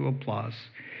burst into applause.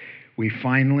 We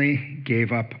finally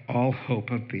gave up all hope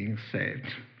of being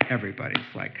saved. Everybody's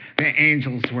like, the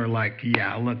angels were like,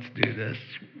 yeah, let's do this.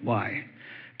 Why?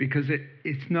 Because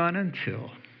it's not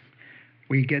until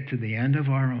we get to the end of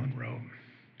our own rope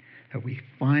that we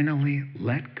finally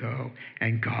let go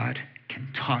and God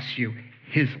can toss you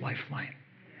his lifeline.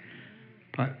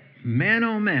 But man,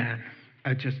 oh man,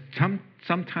 it just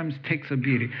sometimes takes a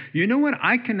beating. You know what?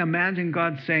 I can imagine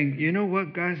God saying, you know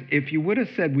what, guys? If you would have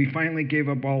said we finally gave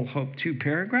up all hope 2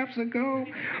 paragraphs ago,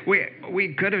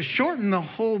 we could have shortened the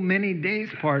whole many days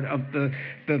part of the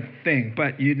thing.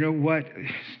 But you know what?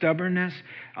 Stubbornness,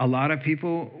 a lot of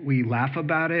people, we laugh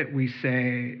about it. We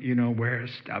say, we're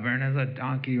as stubborn as a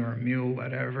donkey or a mule,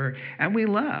 whatever. And we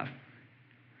laugh.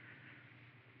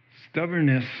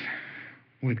 Stubbornness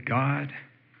with God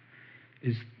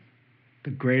is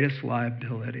the greatest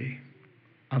liability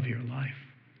of your life.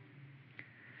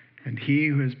 And he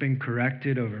who has been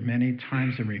corrected over many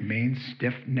times and remains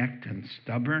stiff-necked and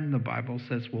stubborn, the Bible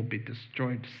says, will be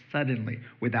destroyed suddenly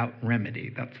without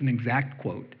remedy. That's an exact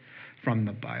quote from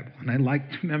the Bible. And I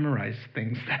like to memorize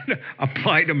things that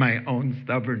apply to my own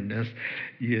stubbornness,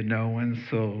 and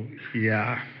so,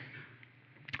 yeah.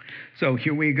 So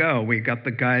here we go. We got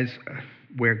the guys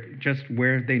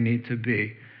where they need to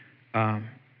be.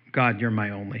 God, you're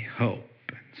my only hope.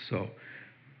 So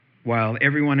while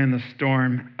everyone in the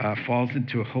storm falls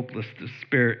into a hopeless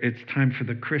despair, it's time for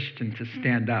the Christian to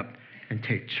stand up and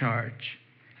take charge.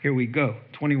 Here we go,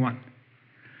 21.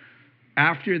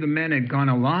 After the men had gone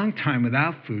a long time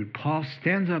without food, Paul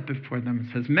stands up before them and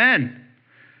says, men,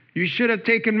 you should have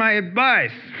taken my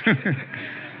advice.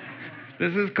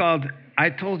 This is called, I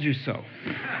told you so.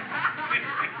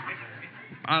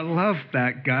 I love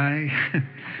that guy.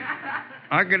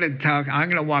 I'm going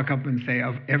to walk up and say,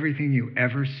 of everything you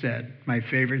ever said, my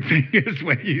favorite thing is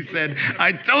when you said,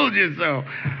 I told you so.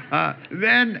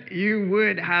 Then you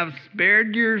would have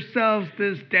spared yourselves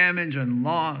this damage and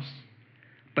loss.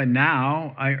 But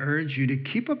now I urge you to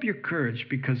keep up your courage,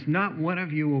 because not one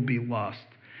of you will be lost.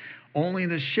 Only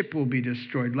the ship will be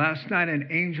destroyed. Last night, an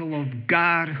angel of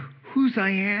God, whose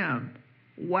I am.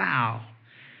 Wow.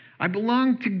 I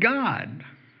belong to God,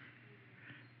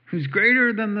 who's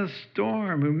greater than the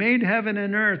storm, who made heaven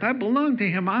and earth. I belong to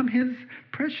him. I'm his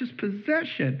precious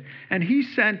possession. And he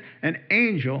sent an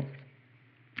angel,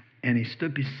 and he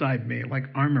stood beside me, like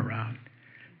arm around,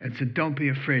 and said, don't be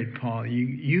afraid, Paul.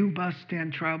 You must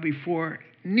stand trial before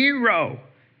Nero.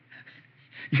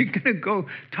 You're going to go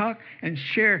talk and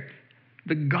share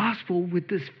the gospel with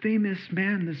this famous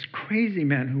man, this crazy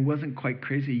man who wasn't quite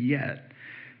crazy yet,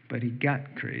 but he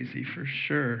got crazy for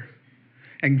sure.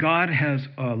 And God has,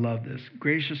 oh, I love this,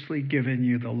 graciously given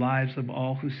you the lives of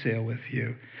all who sail with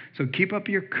you. So keep up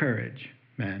your courage,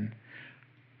 men.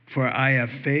 For I have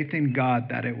faith in God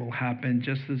that it will happen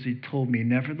just as he told me.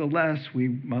 Nevertheless, we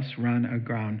must run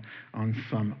aground on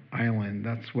some island.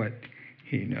 That's what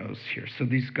he knows here. So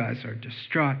these guys are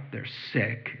distraught. They're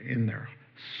sick in their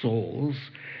souls,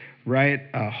 right?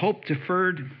 Hope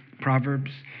deferred,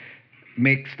 Proverbs,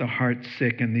 makes the heart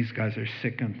sick, and these guys are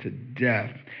sick unto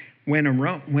death. When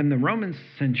the Roman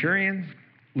centurion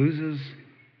loses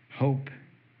hope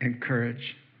and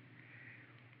courage,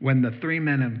 when the three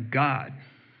men of God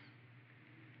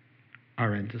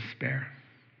are in despair,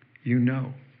 you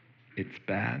know it's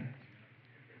bad.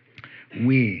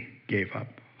 We gave up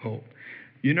hope.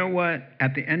 You know what?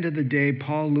 At the end of the day,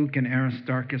 Paul, Luke, and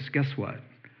Aristarchus, guess what?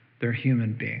 They're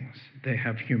human beings. They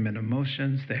have human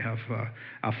emotions. They have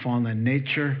a fallen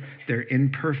nature. They're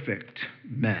imperfect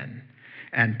men.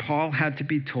 And Paul had to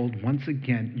be told once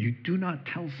again, you do not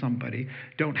tell somebody,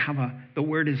 the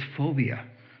word is phobia.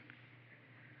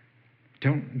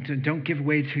 Don't give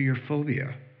way to your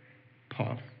phobia,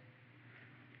 Paul.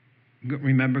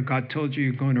 Remember, God told you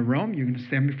you're going to Rome, you're going to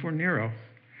stand before Nero.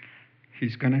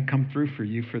 He's going to come through for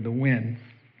you for the win.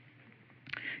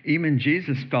 Even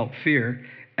Jesus felt fear.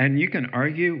 And you can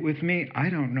argue with me, I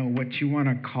don't know what you want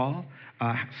to call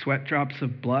sweat drops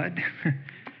of blood.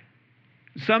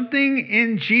 Something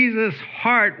in Jesus'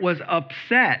 heart was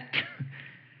upset.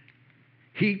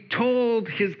 He told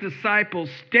his disciples,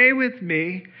 stay with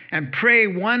me and pray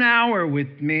 1 hour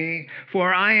with me,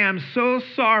 for I am so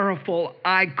sorrowful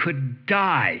I could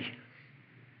die.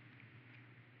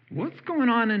 What's going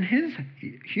on in his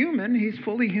human? He's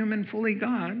fully human, fully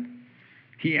God.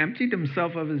 He emptied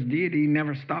himself of his deity,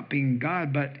 never stopped being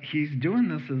God, but he's doing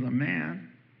this as a man.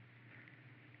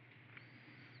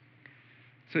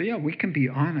 So yeah, we can be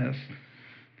honest.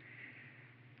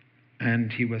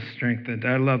 And he was strengthened.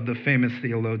 I love the famous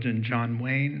theologian John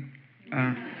Wayne,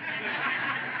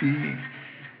 the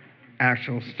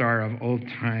actual star of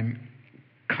old-time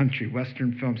country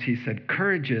western films. He said,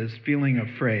 courage is feeling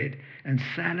afraid and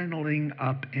saddling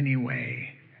up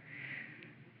anyway.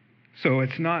 So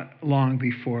it's not long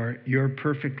before your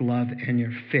perfect love and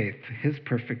your faith, his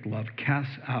perfect love,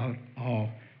 casts out all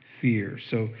fear.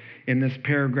 So in this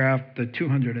paragraph, the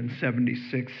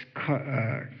 276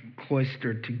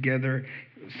 cloistered together,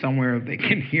 somewhere they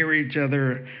can hear each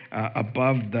other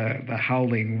above the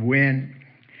howling wind.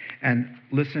 And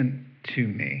listen to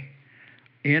me.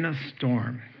 In a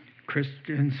storm,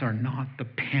 Christians are not the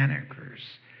panickers.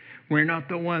 We're not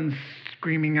the ones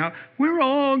screaming out, we're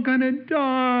all gonna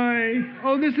die.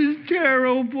 Oh, this is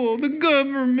terrible. The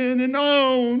government, and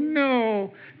oh,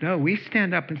 no. No, we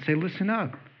stand up and say, listen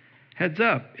up. Heads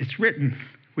up. It's written.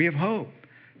 We have hope.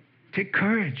 Take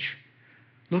courage.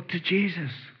 Look to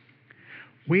Jesus.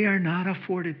 We are not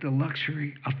afforded the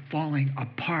luxury of falling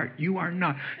apart. You are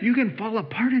not. You can fall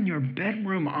apart in your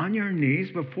bedroom on your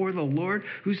knees before the Lord,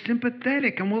 who's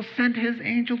sympathetic and will send his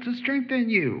angel to strengthen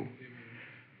you.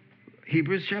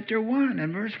 Hebrews chapter 1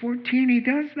 and verse 14, he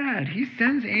does that. He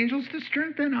sends angels to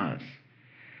strengthen us.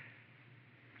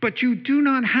 But you do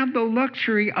not have the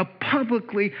luxury of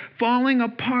publicly falling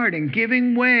apart and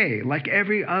giving way like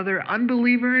every other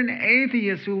unbeliever and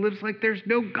atheist who lives like there's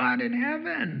no God in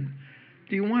heaven.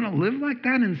 Do you want to live like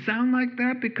that and sound like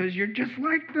that? Because you're just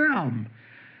like them.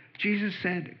 Jesus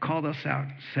called us out,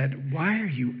 said, why are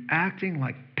you acting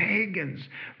like pagans,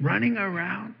 running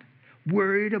around,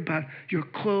 worried about your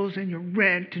clothes and your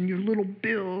rent and your little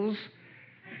bills?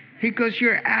 Because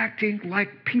you're acting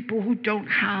like people who don't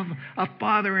have a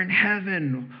Father in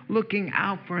heaven looking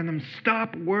out for them.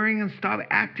 Stop worrying and stop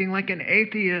acting like an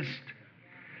atheist.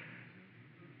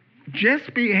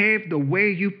 Just behave the way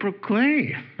you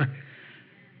proclaim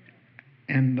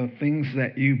and the things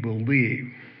that you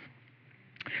believe.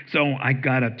 So I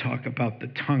got to talk about the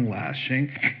tongue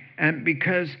lashing. And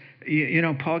because,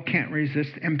 Paul can't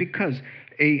resist. And because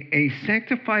a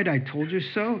sanctified I told you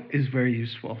so is very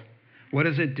useful. What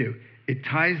does it do? It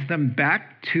ties them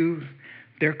back to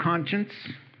their conscience,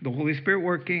 the Holy Spirit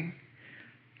working,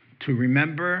 to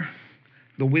remember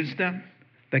the wisdom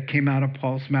that came out of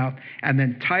Paul's mouth, and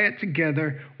then tie it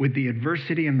together with the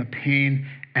adversity and the pain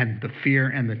and the fear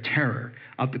and the terror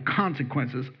of the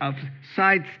consequences of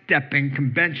sidestepping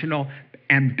conventional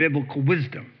and biblical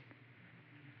wisdom.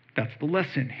 That's the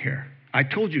lesson here. I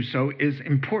told you so is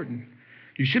important.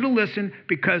 You should have listened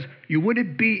because you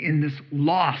wouldn't be in this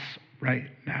loss right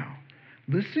now.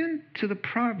 Listen to the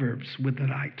Proverbs with that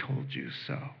I told you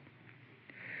so.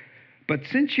 But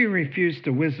since you refused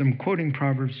to wisdom, quoting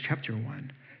Proverbs chapter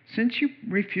 1, since you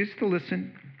refused to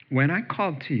listen when I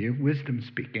called to you, wisdom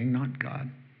speaking, not God,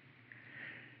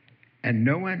 and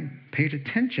no one paid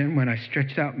attention when I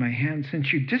stretched out my hand,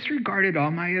 since you disregarded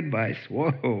all my advice,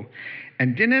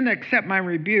 and didn't accept my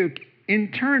rebuke,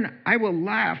 in turn, I will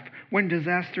laugh when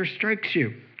disaster strikes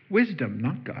you. Wisdom,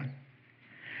 not God.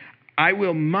 I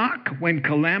will mock when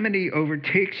calamity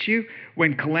overtakes you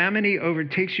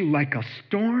like a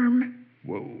storm.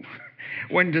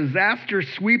 When disaster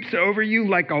sweeps over you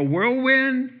like a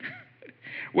whirlwind,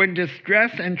 when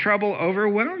distress and trouble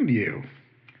overwhelm you,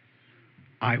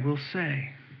 I will say,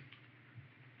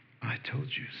 I told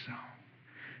you so.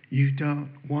 You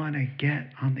don't want to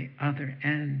get on the other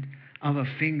end of a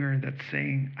finger that's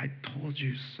saying, I told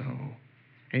you so.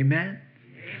 Amen?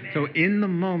 Amen. So in the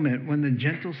moment when the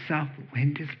gentle south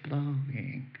wind is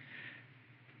blowing,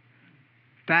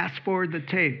 fast forward the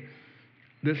tape.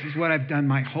 This is what I've done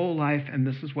my whole life, and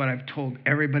this is what I've told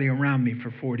everybody around me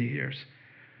for 40 years.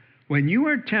 When you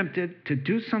are tempted to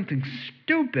do something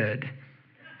stupid,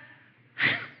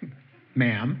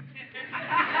 ma'am,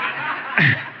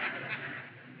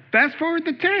 fast forward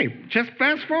the tape. Just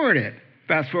fast forward it.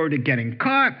 Fast forward to getting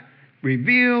caught,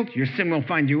 revealed. Your sin will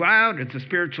find you out. It's a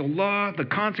spiritual law. The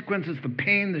consequences, the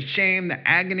pain, the shame, the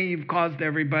agony you've caused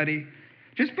everybody.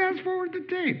 Just fast forward the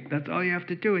tape. That's all you have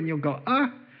to do. And you'll go,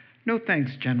 no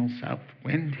thanks, gentle south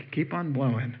wind. Keep on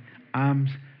blowing. I'm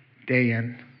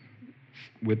staying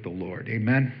with the Lord.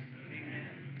 Amen?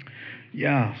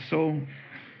 Yeah, so,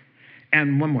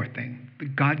 and one more thing.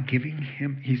 God giving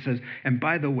him, he says, and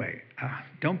by the way,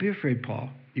 don't be afraid, Paul.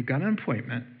 You've got an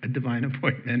appointment, a divine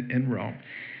appointment in Rome.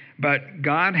 But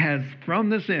God has thrown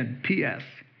this in. P.S.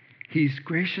 He's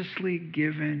graciously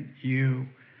given you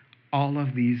all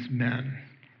of these men.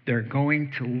 They're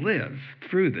going to live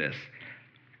through this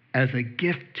as a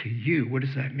gift to you. What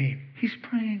does that mean? He's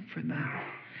praying for them.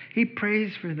 He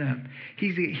prays for them.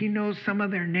 He knows some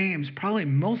of their names, probably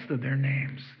most of their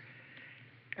names.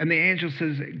 And the angel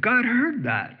says, God heard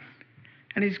that.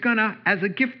 And he's going to, as a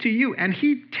gift to you, and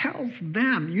he tells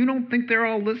them, you don't think they're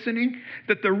all listening?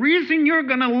 That the reason you're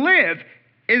going to live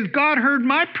is God heard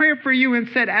my prayer for you and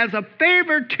said, as a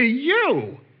favor to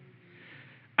you,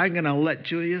 I'm going to let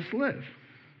Julius live.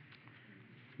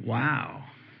 Wow.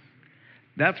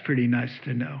 That's pretty nice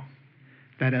to know.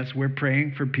 That as we're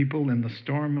praying for people in the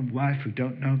storm of life who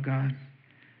don't know God,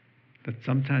 that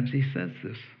sometimes he says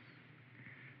this,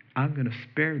 I'm going to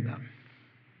spare them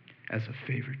as a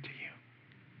favor to you.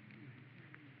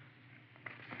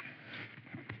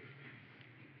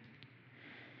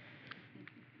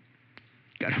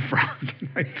 Got a frog in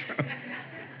my throat.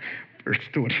 Verse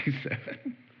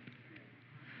 27.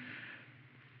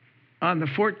 On the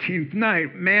 14th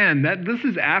night, man, this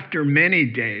is after many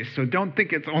days, so don't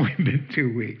think it's only been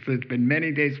 2 weeks. It's been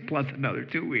many days plus another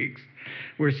 2 weeks.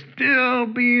 We're still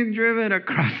being driven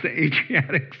across the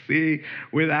Adriatic Sea.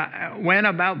 When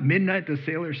about midnight, the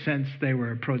sailors sensed they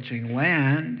were approaching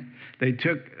land. They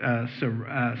took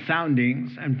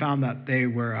soundings and found that they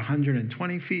were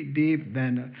 120 feet deep.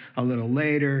 Then a little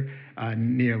later,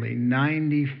 nearly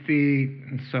 90 feet.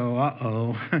 And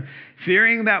so,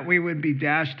 fearing that we would be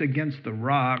dashed against the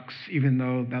rocks, even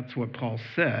though that's what Paul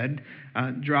said,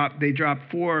 they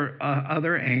dropped 4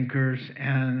 other anchors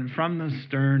and from the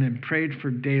stern and prayed for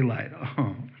daylight.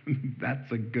 Oh,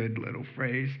 that's a good little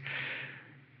phrase.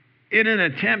 In an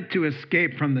attempt to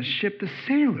escape from the ship, the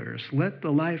sailors let the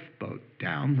lifeboat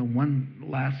down, the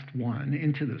last one,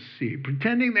 into the sea,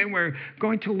 pretending they were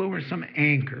going to lower some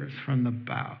anchors from the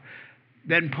bow.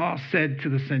 Then Paul said to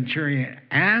the centurion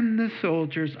and the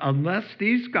soldiers, unless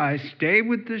these guys stay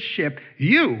with the ship,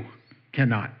 you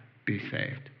cannot be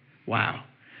saved. Wow.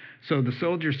 So the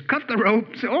soldiers cut the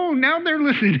ropes. Oh, now they're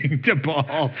listening to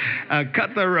Paul.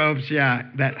 Cut the ropes,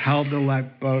 that held the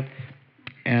lifeboat.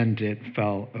 And it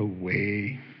fell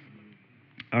away.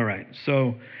 All right,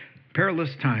 so perilous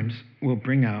times will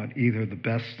bring out either the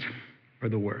best or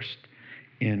the worst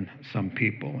in some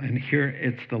people. And here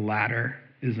it's the latter,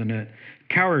 isn't it?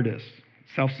 Cowardice,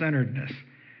 self-centeredness.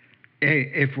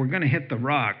 If we're going to hit the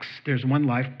rocks, there's one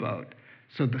lifeboat.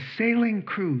 So the sailing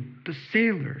crew, the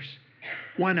sailors,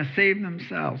 want to save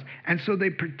themselves. And so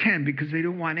they pretend because they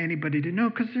don't want anybody to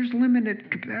know because there's limited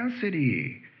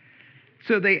capacity.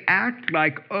 So they act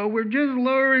like, oh, we're just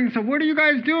lowering. So what are you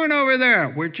guys doing over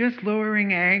there? We're just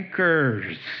lowering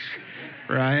anchors,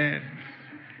 right?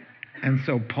 And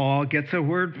so Paul gets a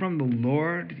word from the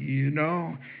Lord,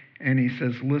 and he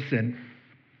says, listen,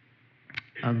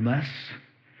 unless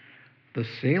the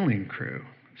sailing crew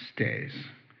stays,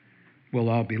 we'll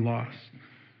all be lost.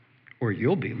 Or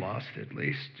you'll be lost at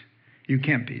least. You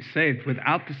can't be saved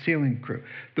without the sailing crew.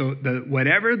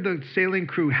 Whatever the sailing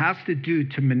crew has to do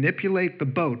to manipulate the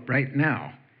boat right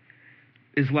now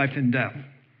is life and death.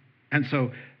 And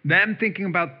so them thinking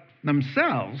about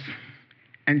themselves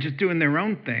and just doing their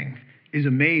own thing is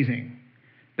amazing,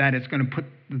 that it's going to put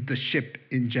the ship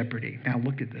in jeopardy. Now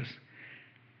look at this.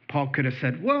 Paul could have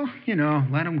said, well,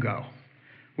 let them go.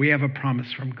 We have a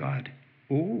promise from God.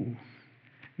 Oh,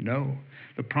 no.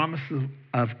 The promises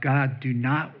of God do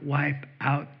not wipe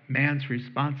out man's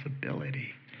responsibility.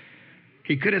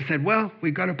 He could have said, well,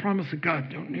 we've got a promise of God.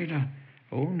 Don't need a...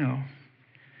 Oh, no.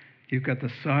 You've got the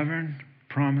sovereign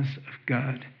promise of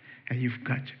God, and you've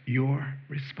got your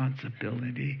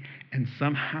responsibility. And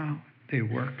somehow they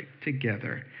work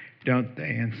together, don't they,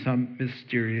 in some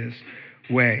mysterious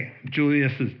way.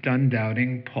 Julius is done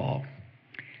doubting Paul,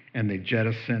 and they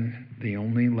jettison the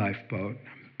only lifeboat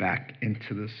back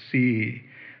into the sea.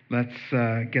 Let's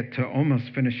get to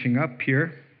almost finishing up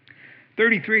here.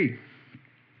 33.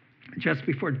 Just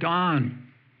before dawn,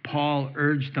 Paul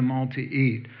urged them all to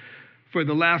eat. For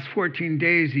the last 14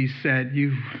 days, he said,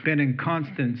 you've been in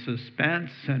constant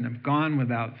suspense and have gone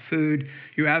without food.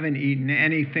 You haven't eaten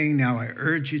anything. Now I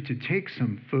urge you to take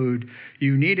some food.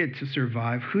 You need it to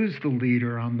survive. Who's the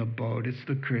leader on the boat? It's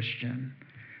the Christian.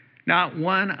 Not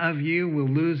one of you will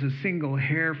lose a single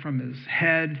hair from his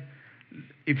head.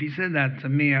 If he said that to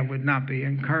me, I would not be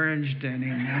encouraged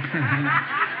anymore.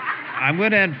 I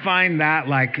wouldn't find that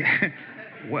like,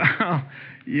 well,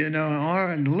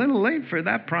 or a little late for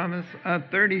that promise.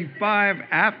 35,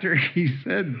 after he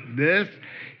said this,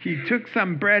 he took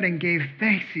some bread and gave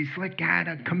thanks. He's like at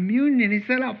a communion. He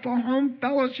said, a home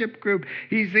fellowship group.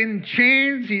 He's in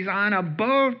chains. He's on a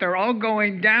boat. They're all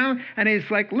going down. And he's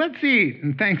like, let's eat.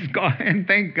 And thanks God and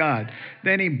thank God.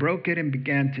 Then he broke it and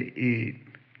began to eat.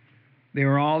 They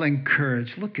were all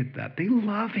encouraged. Look at that. They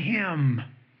love him.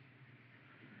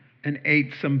 And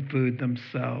ate some food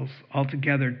themselves.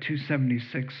 Altogether,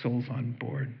 276 souls on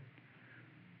board.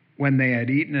 When they had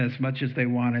eaten as much as they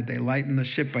wanted, they lightened the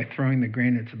ship by throwing the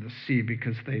grain into the sea,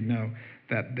 because they know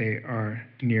that they are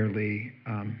nearly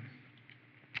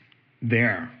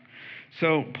there.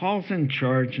 So Paul's in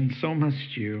charge, and so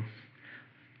must you.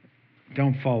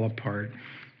 Don't fall apart.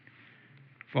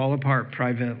 Fall apart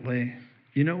privately.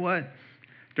 You know what?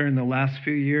 During the last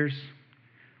few years,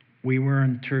 we were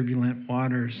in turbulent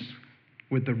waters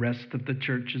with the rest of the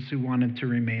churches who wanted to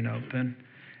remain open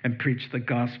and preach the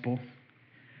gospel.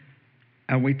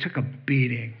 And we took a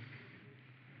beating.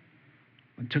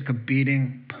 We took a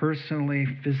beating personally,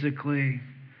 physically,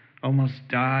 almost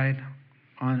died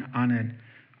I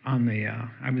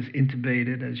was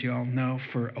intubated, as you all know,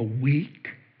 for a week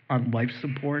on life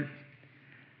support.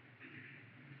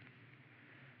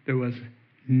 There was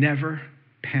never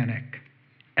panic,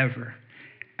 ever.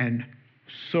 And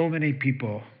so many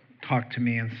people talked to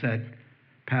me and said,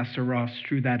 Pastor Ross,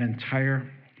 through that entire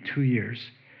 2 years,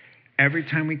 every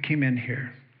time we came in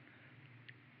here,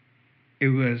 it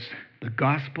was the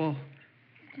gospel,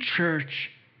 church,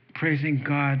 praising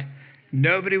God.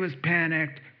 Nobody was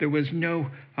panicked. There was no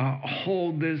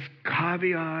hold this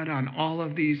caveat on all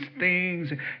of these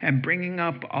things and bringing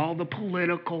up all the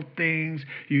political things.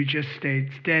 You just stayed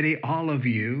steady. All of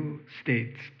you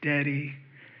stayed steady.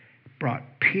 Brought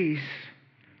peace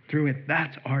through it.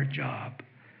 That's our job.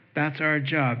 That's our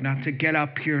job, not to get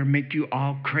up here and make you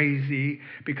all crazy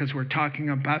because we're talking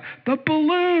about the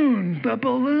balloon.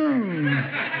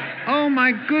 Oh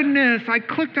my goodness, I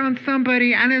clicked on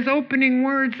somebody and his opening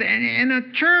words in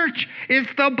a church is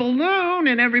the balloon,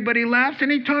 and everybody laughs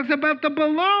and he talks about the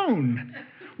balloon.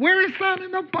 Where is that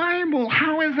in the Bible?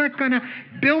 How is that going to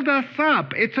build us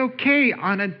up? It's okay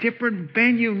on a different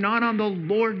venue, not on the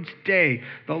Lord's Day.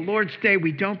 The Lord's Day,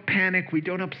 we don't panic. We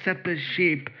don't upset the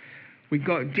sheep. We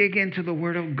go dig into the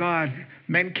Word of God.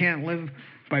 Men can't live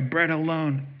by bread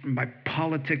alone, by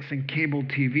politics and cable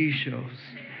TV shows,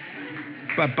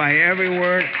 but by every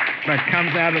word that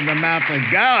comes out of the mouth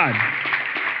of God.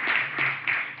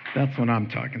 That's what I'm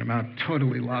talking about.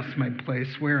 Totally lost my place.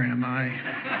 Where am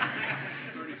I?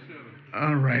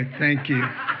 All right, thank you.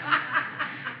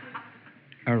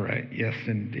 All right, yes,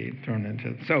 indeed, thrown into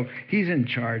it. So he's in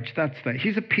charge.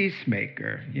 He's a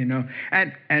peacemaker,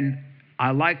 and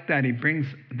I like that he brings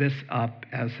this up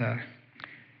as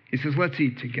he says, let's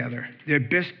eat together. They've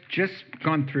just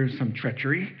gone through some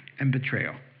treachery and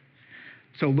betrayal.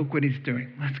 So look what he's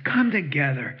doing. Let's come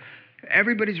together.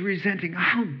 Everybody's resenting.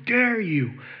 How dare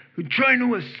you? You're trying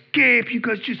to escape. You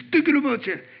guys just thinking about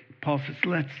you. Paul says,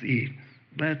 let's eat.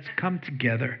 Let's come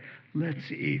together.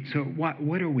 Let's eat. So what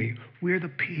are we? We're the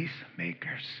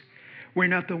peacemakers. We're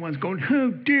not the ones going, how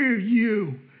dare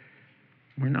you?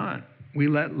 We're not. We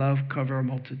let love cover a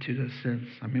multitude of sins.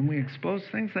 I mean, we expose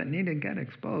things that need to get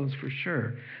exposed for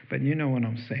sure. But you know what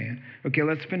I'm saying. Okay,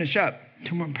 let's finish up.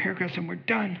 2 more paragraphs and we're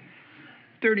done.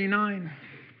 39.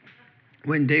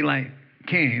 When daylight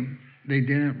came, they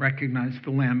didn't recognize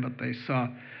the land, but they saw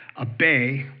a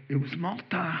bay. It was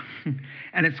Malta.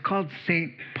 And it's called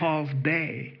St. Paul's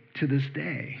Bay to this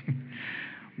day.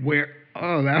 Where,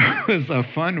 oh, that was a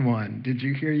fun one. Did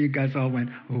you hear you guys all went,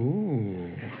 ooh.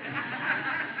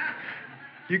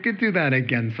 You could do that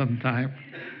again sometime.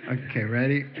 Okay,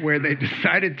 ready? Where they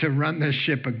decided to run the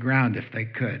ship aground if they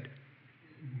could.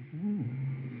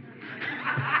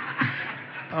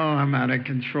 Oh, I'm out of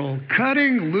control.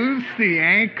 Cutting loose the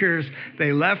anchors,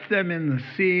 they left them in the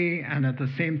sea and at the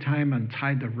same time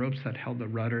untied the ropes that held the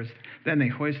rudders. Then they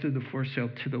hoisted the foresail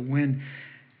to the wind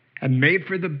and made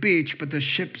for the beach, but the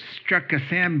ship struck a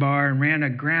sandbar and ran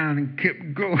aground and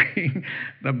kept going.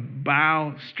 The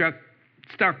bow stuck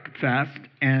fast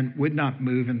and would not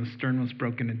move, and the stern was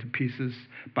broken into pieces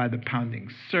by the pounding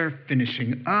surf.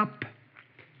 Finishing up,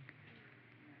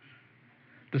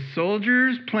 the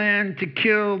soldiers planned to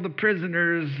kill the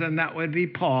prisoners, and that would be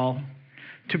Paul,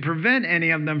 to prevent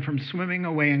any of them from swimming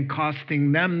away and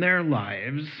costing them their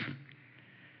lives.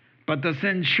 But the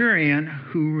centurion,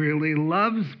 who really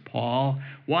loves Paul,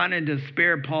 wanted to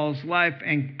spare Paul's life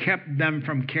and kept them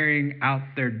from carrying out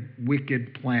their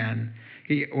wicked plan.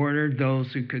 He ordered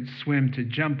those who could swim to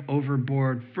jump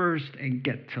overboard first and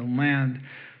get to land.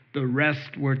 The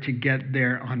rest were to get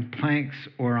there on planks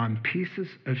or on pieces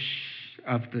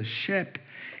of the ship.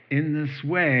 In this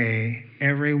way,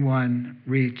 everyone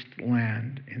reached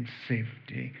land in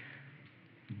safety,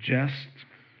 just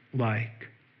like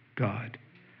God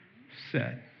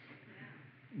said.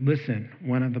 Listen,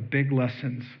 one of the big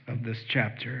lessons of this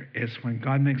chapter is when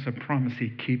God makes a promise, he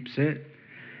keeps it.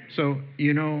 So,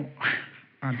 you know,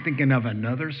 I'm thinking of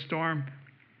another storm.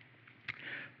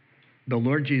 The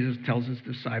Lord Jesus tells his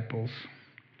disciples,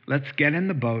 let's get in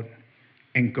the boat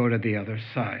and go to the other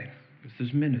side. This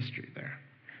is ministry there.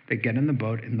 They get in the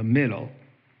boat. In the middle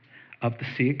of the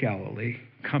Sea of Galilee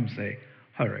comes a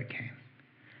hurricane.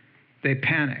 They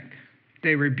panic.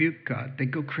 They rebuke God. They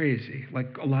go crazy,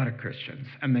 like a lot of Christians.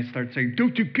 And they start saying,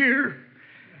 don't you care?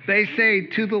 They say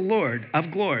to the Lord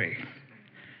of glory,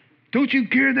 don't you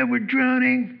care that we're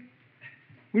drowning?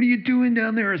 What are you doing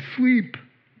down there asleep?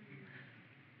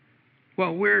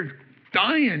 Well, we're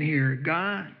dying here,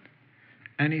 God.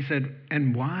 And he said,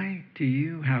 and why do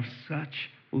you have such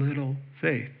little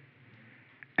faith?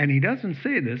 And he doesn't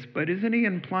say this, but isn't he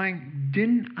implying,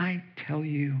 didn't I tell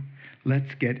you,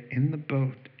 let's get in the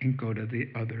boat and go to the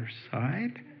other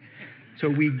side? So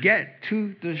we get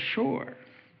to the shore.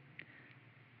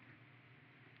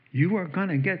 You are going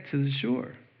to get to the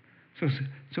shore.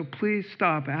 So please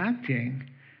stop acting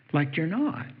like you're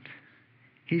not.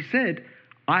 He said,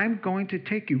 I'm going to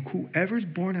take you. Whoever's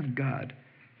born of God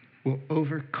will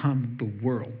overcome the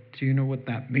world. Do you know what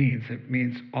that means? It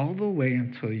means all the way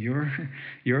until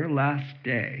your last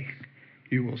day,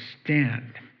 you will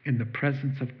stand in the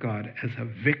presence of God as a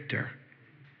victor,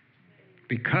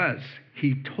 because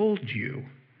he told you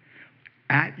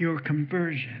at your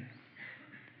conversion,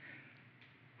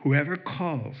 whoever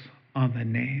calls on the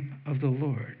name of the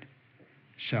Lord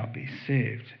shall be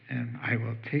saved, and I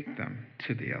will take them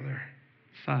to the other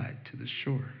side, to the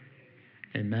shore.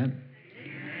 Amen.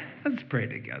 Let's pray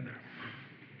together.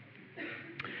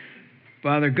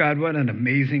 Father God, what an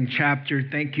amazing chapter.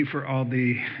 Thank you for all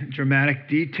the dramatic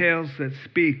details that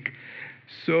speak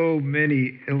so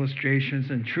many illustrations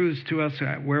and truths to us.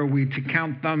 Were we to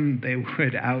count them, they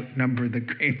would outnumber the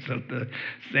grains of the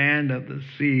sand of the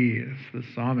sea, as the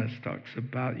psalmist talks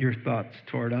about your thoughts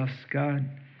toward us, God.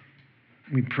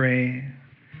 We pray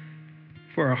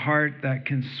for a heart that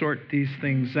can sort these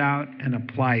things out and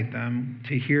apply them.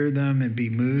 To hear them and be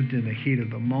moved in the heat of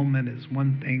the moment is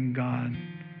one thing, God.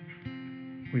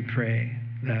 We pray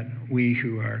that we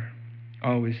who are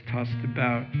always tossed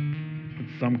about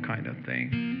with some kind of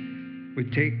thing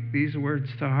would take these words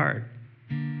to heart,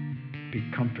 be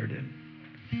comforted,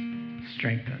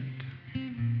 strengthened,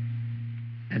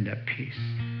 and at peace.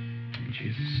 In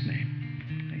Jesus'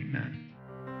 name, amen.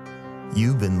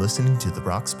 You've been listening to the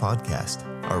Rocks Podcast.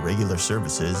 Our regular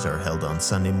services are held on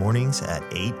Sunday mornings at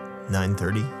 8,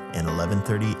 9:30, and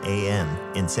 11:30 a.m.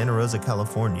 in Santa Rosa,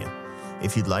 California.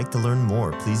 If you'd like to learn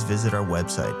more, please visit our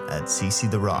website at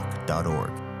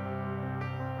cctherock.org.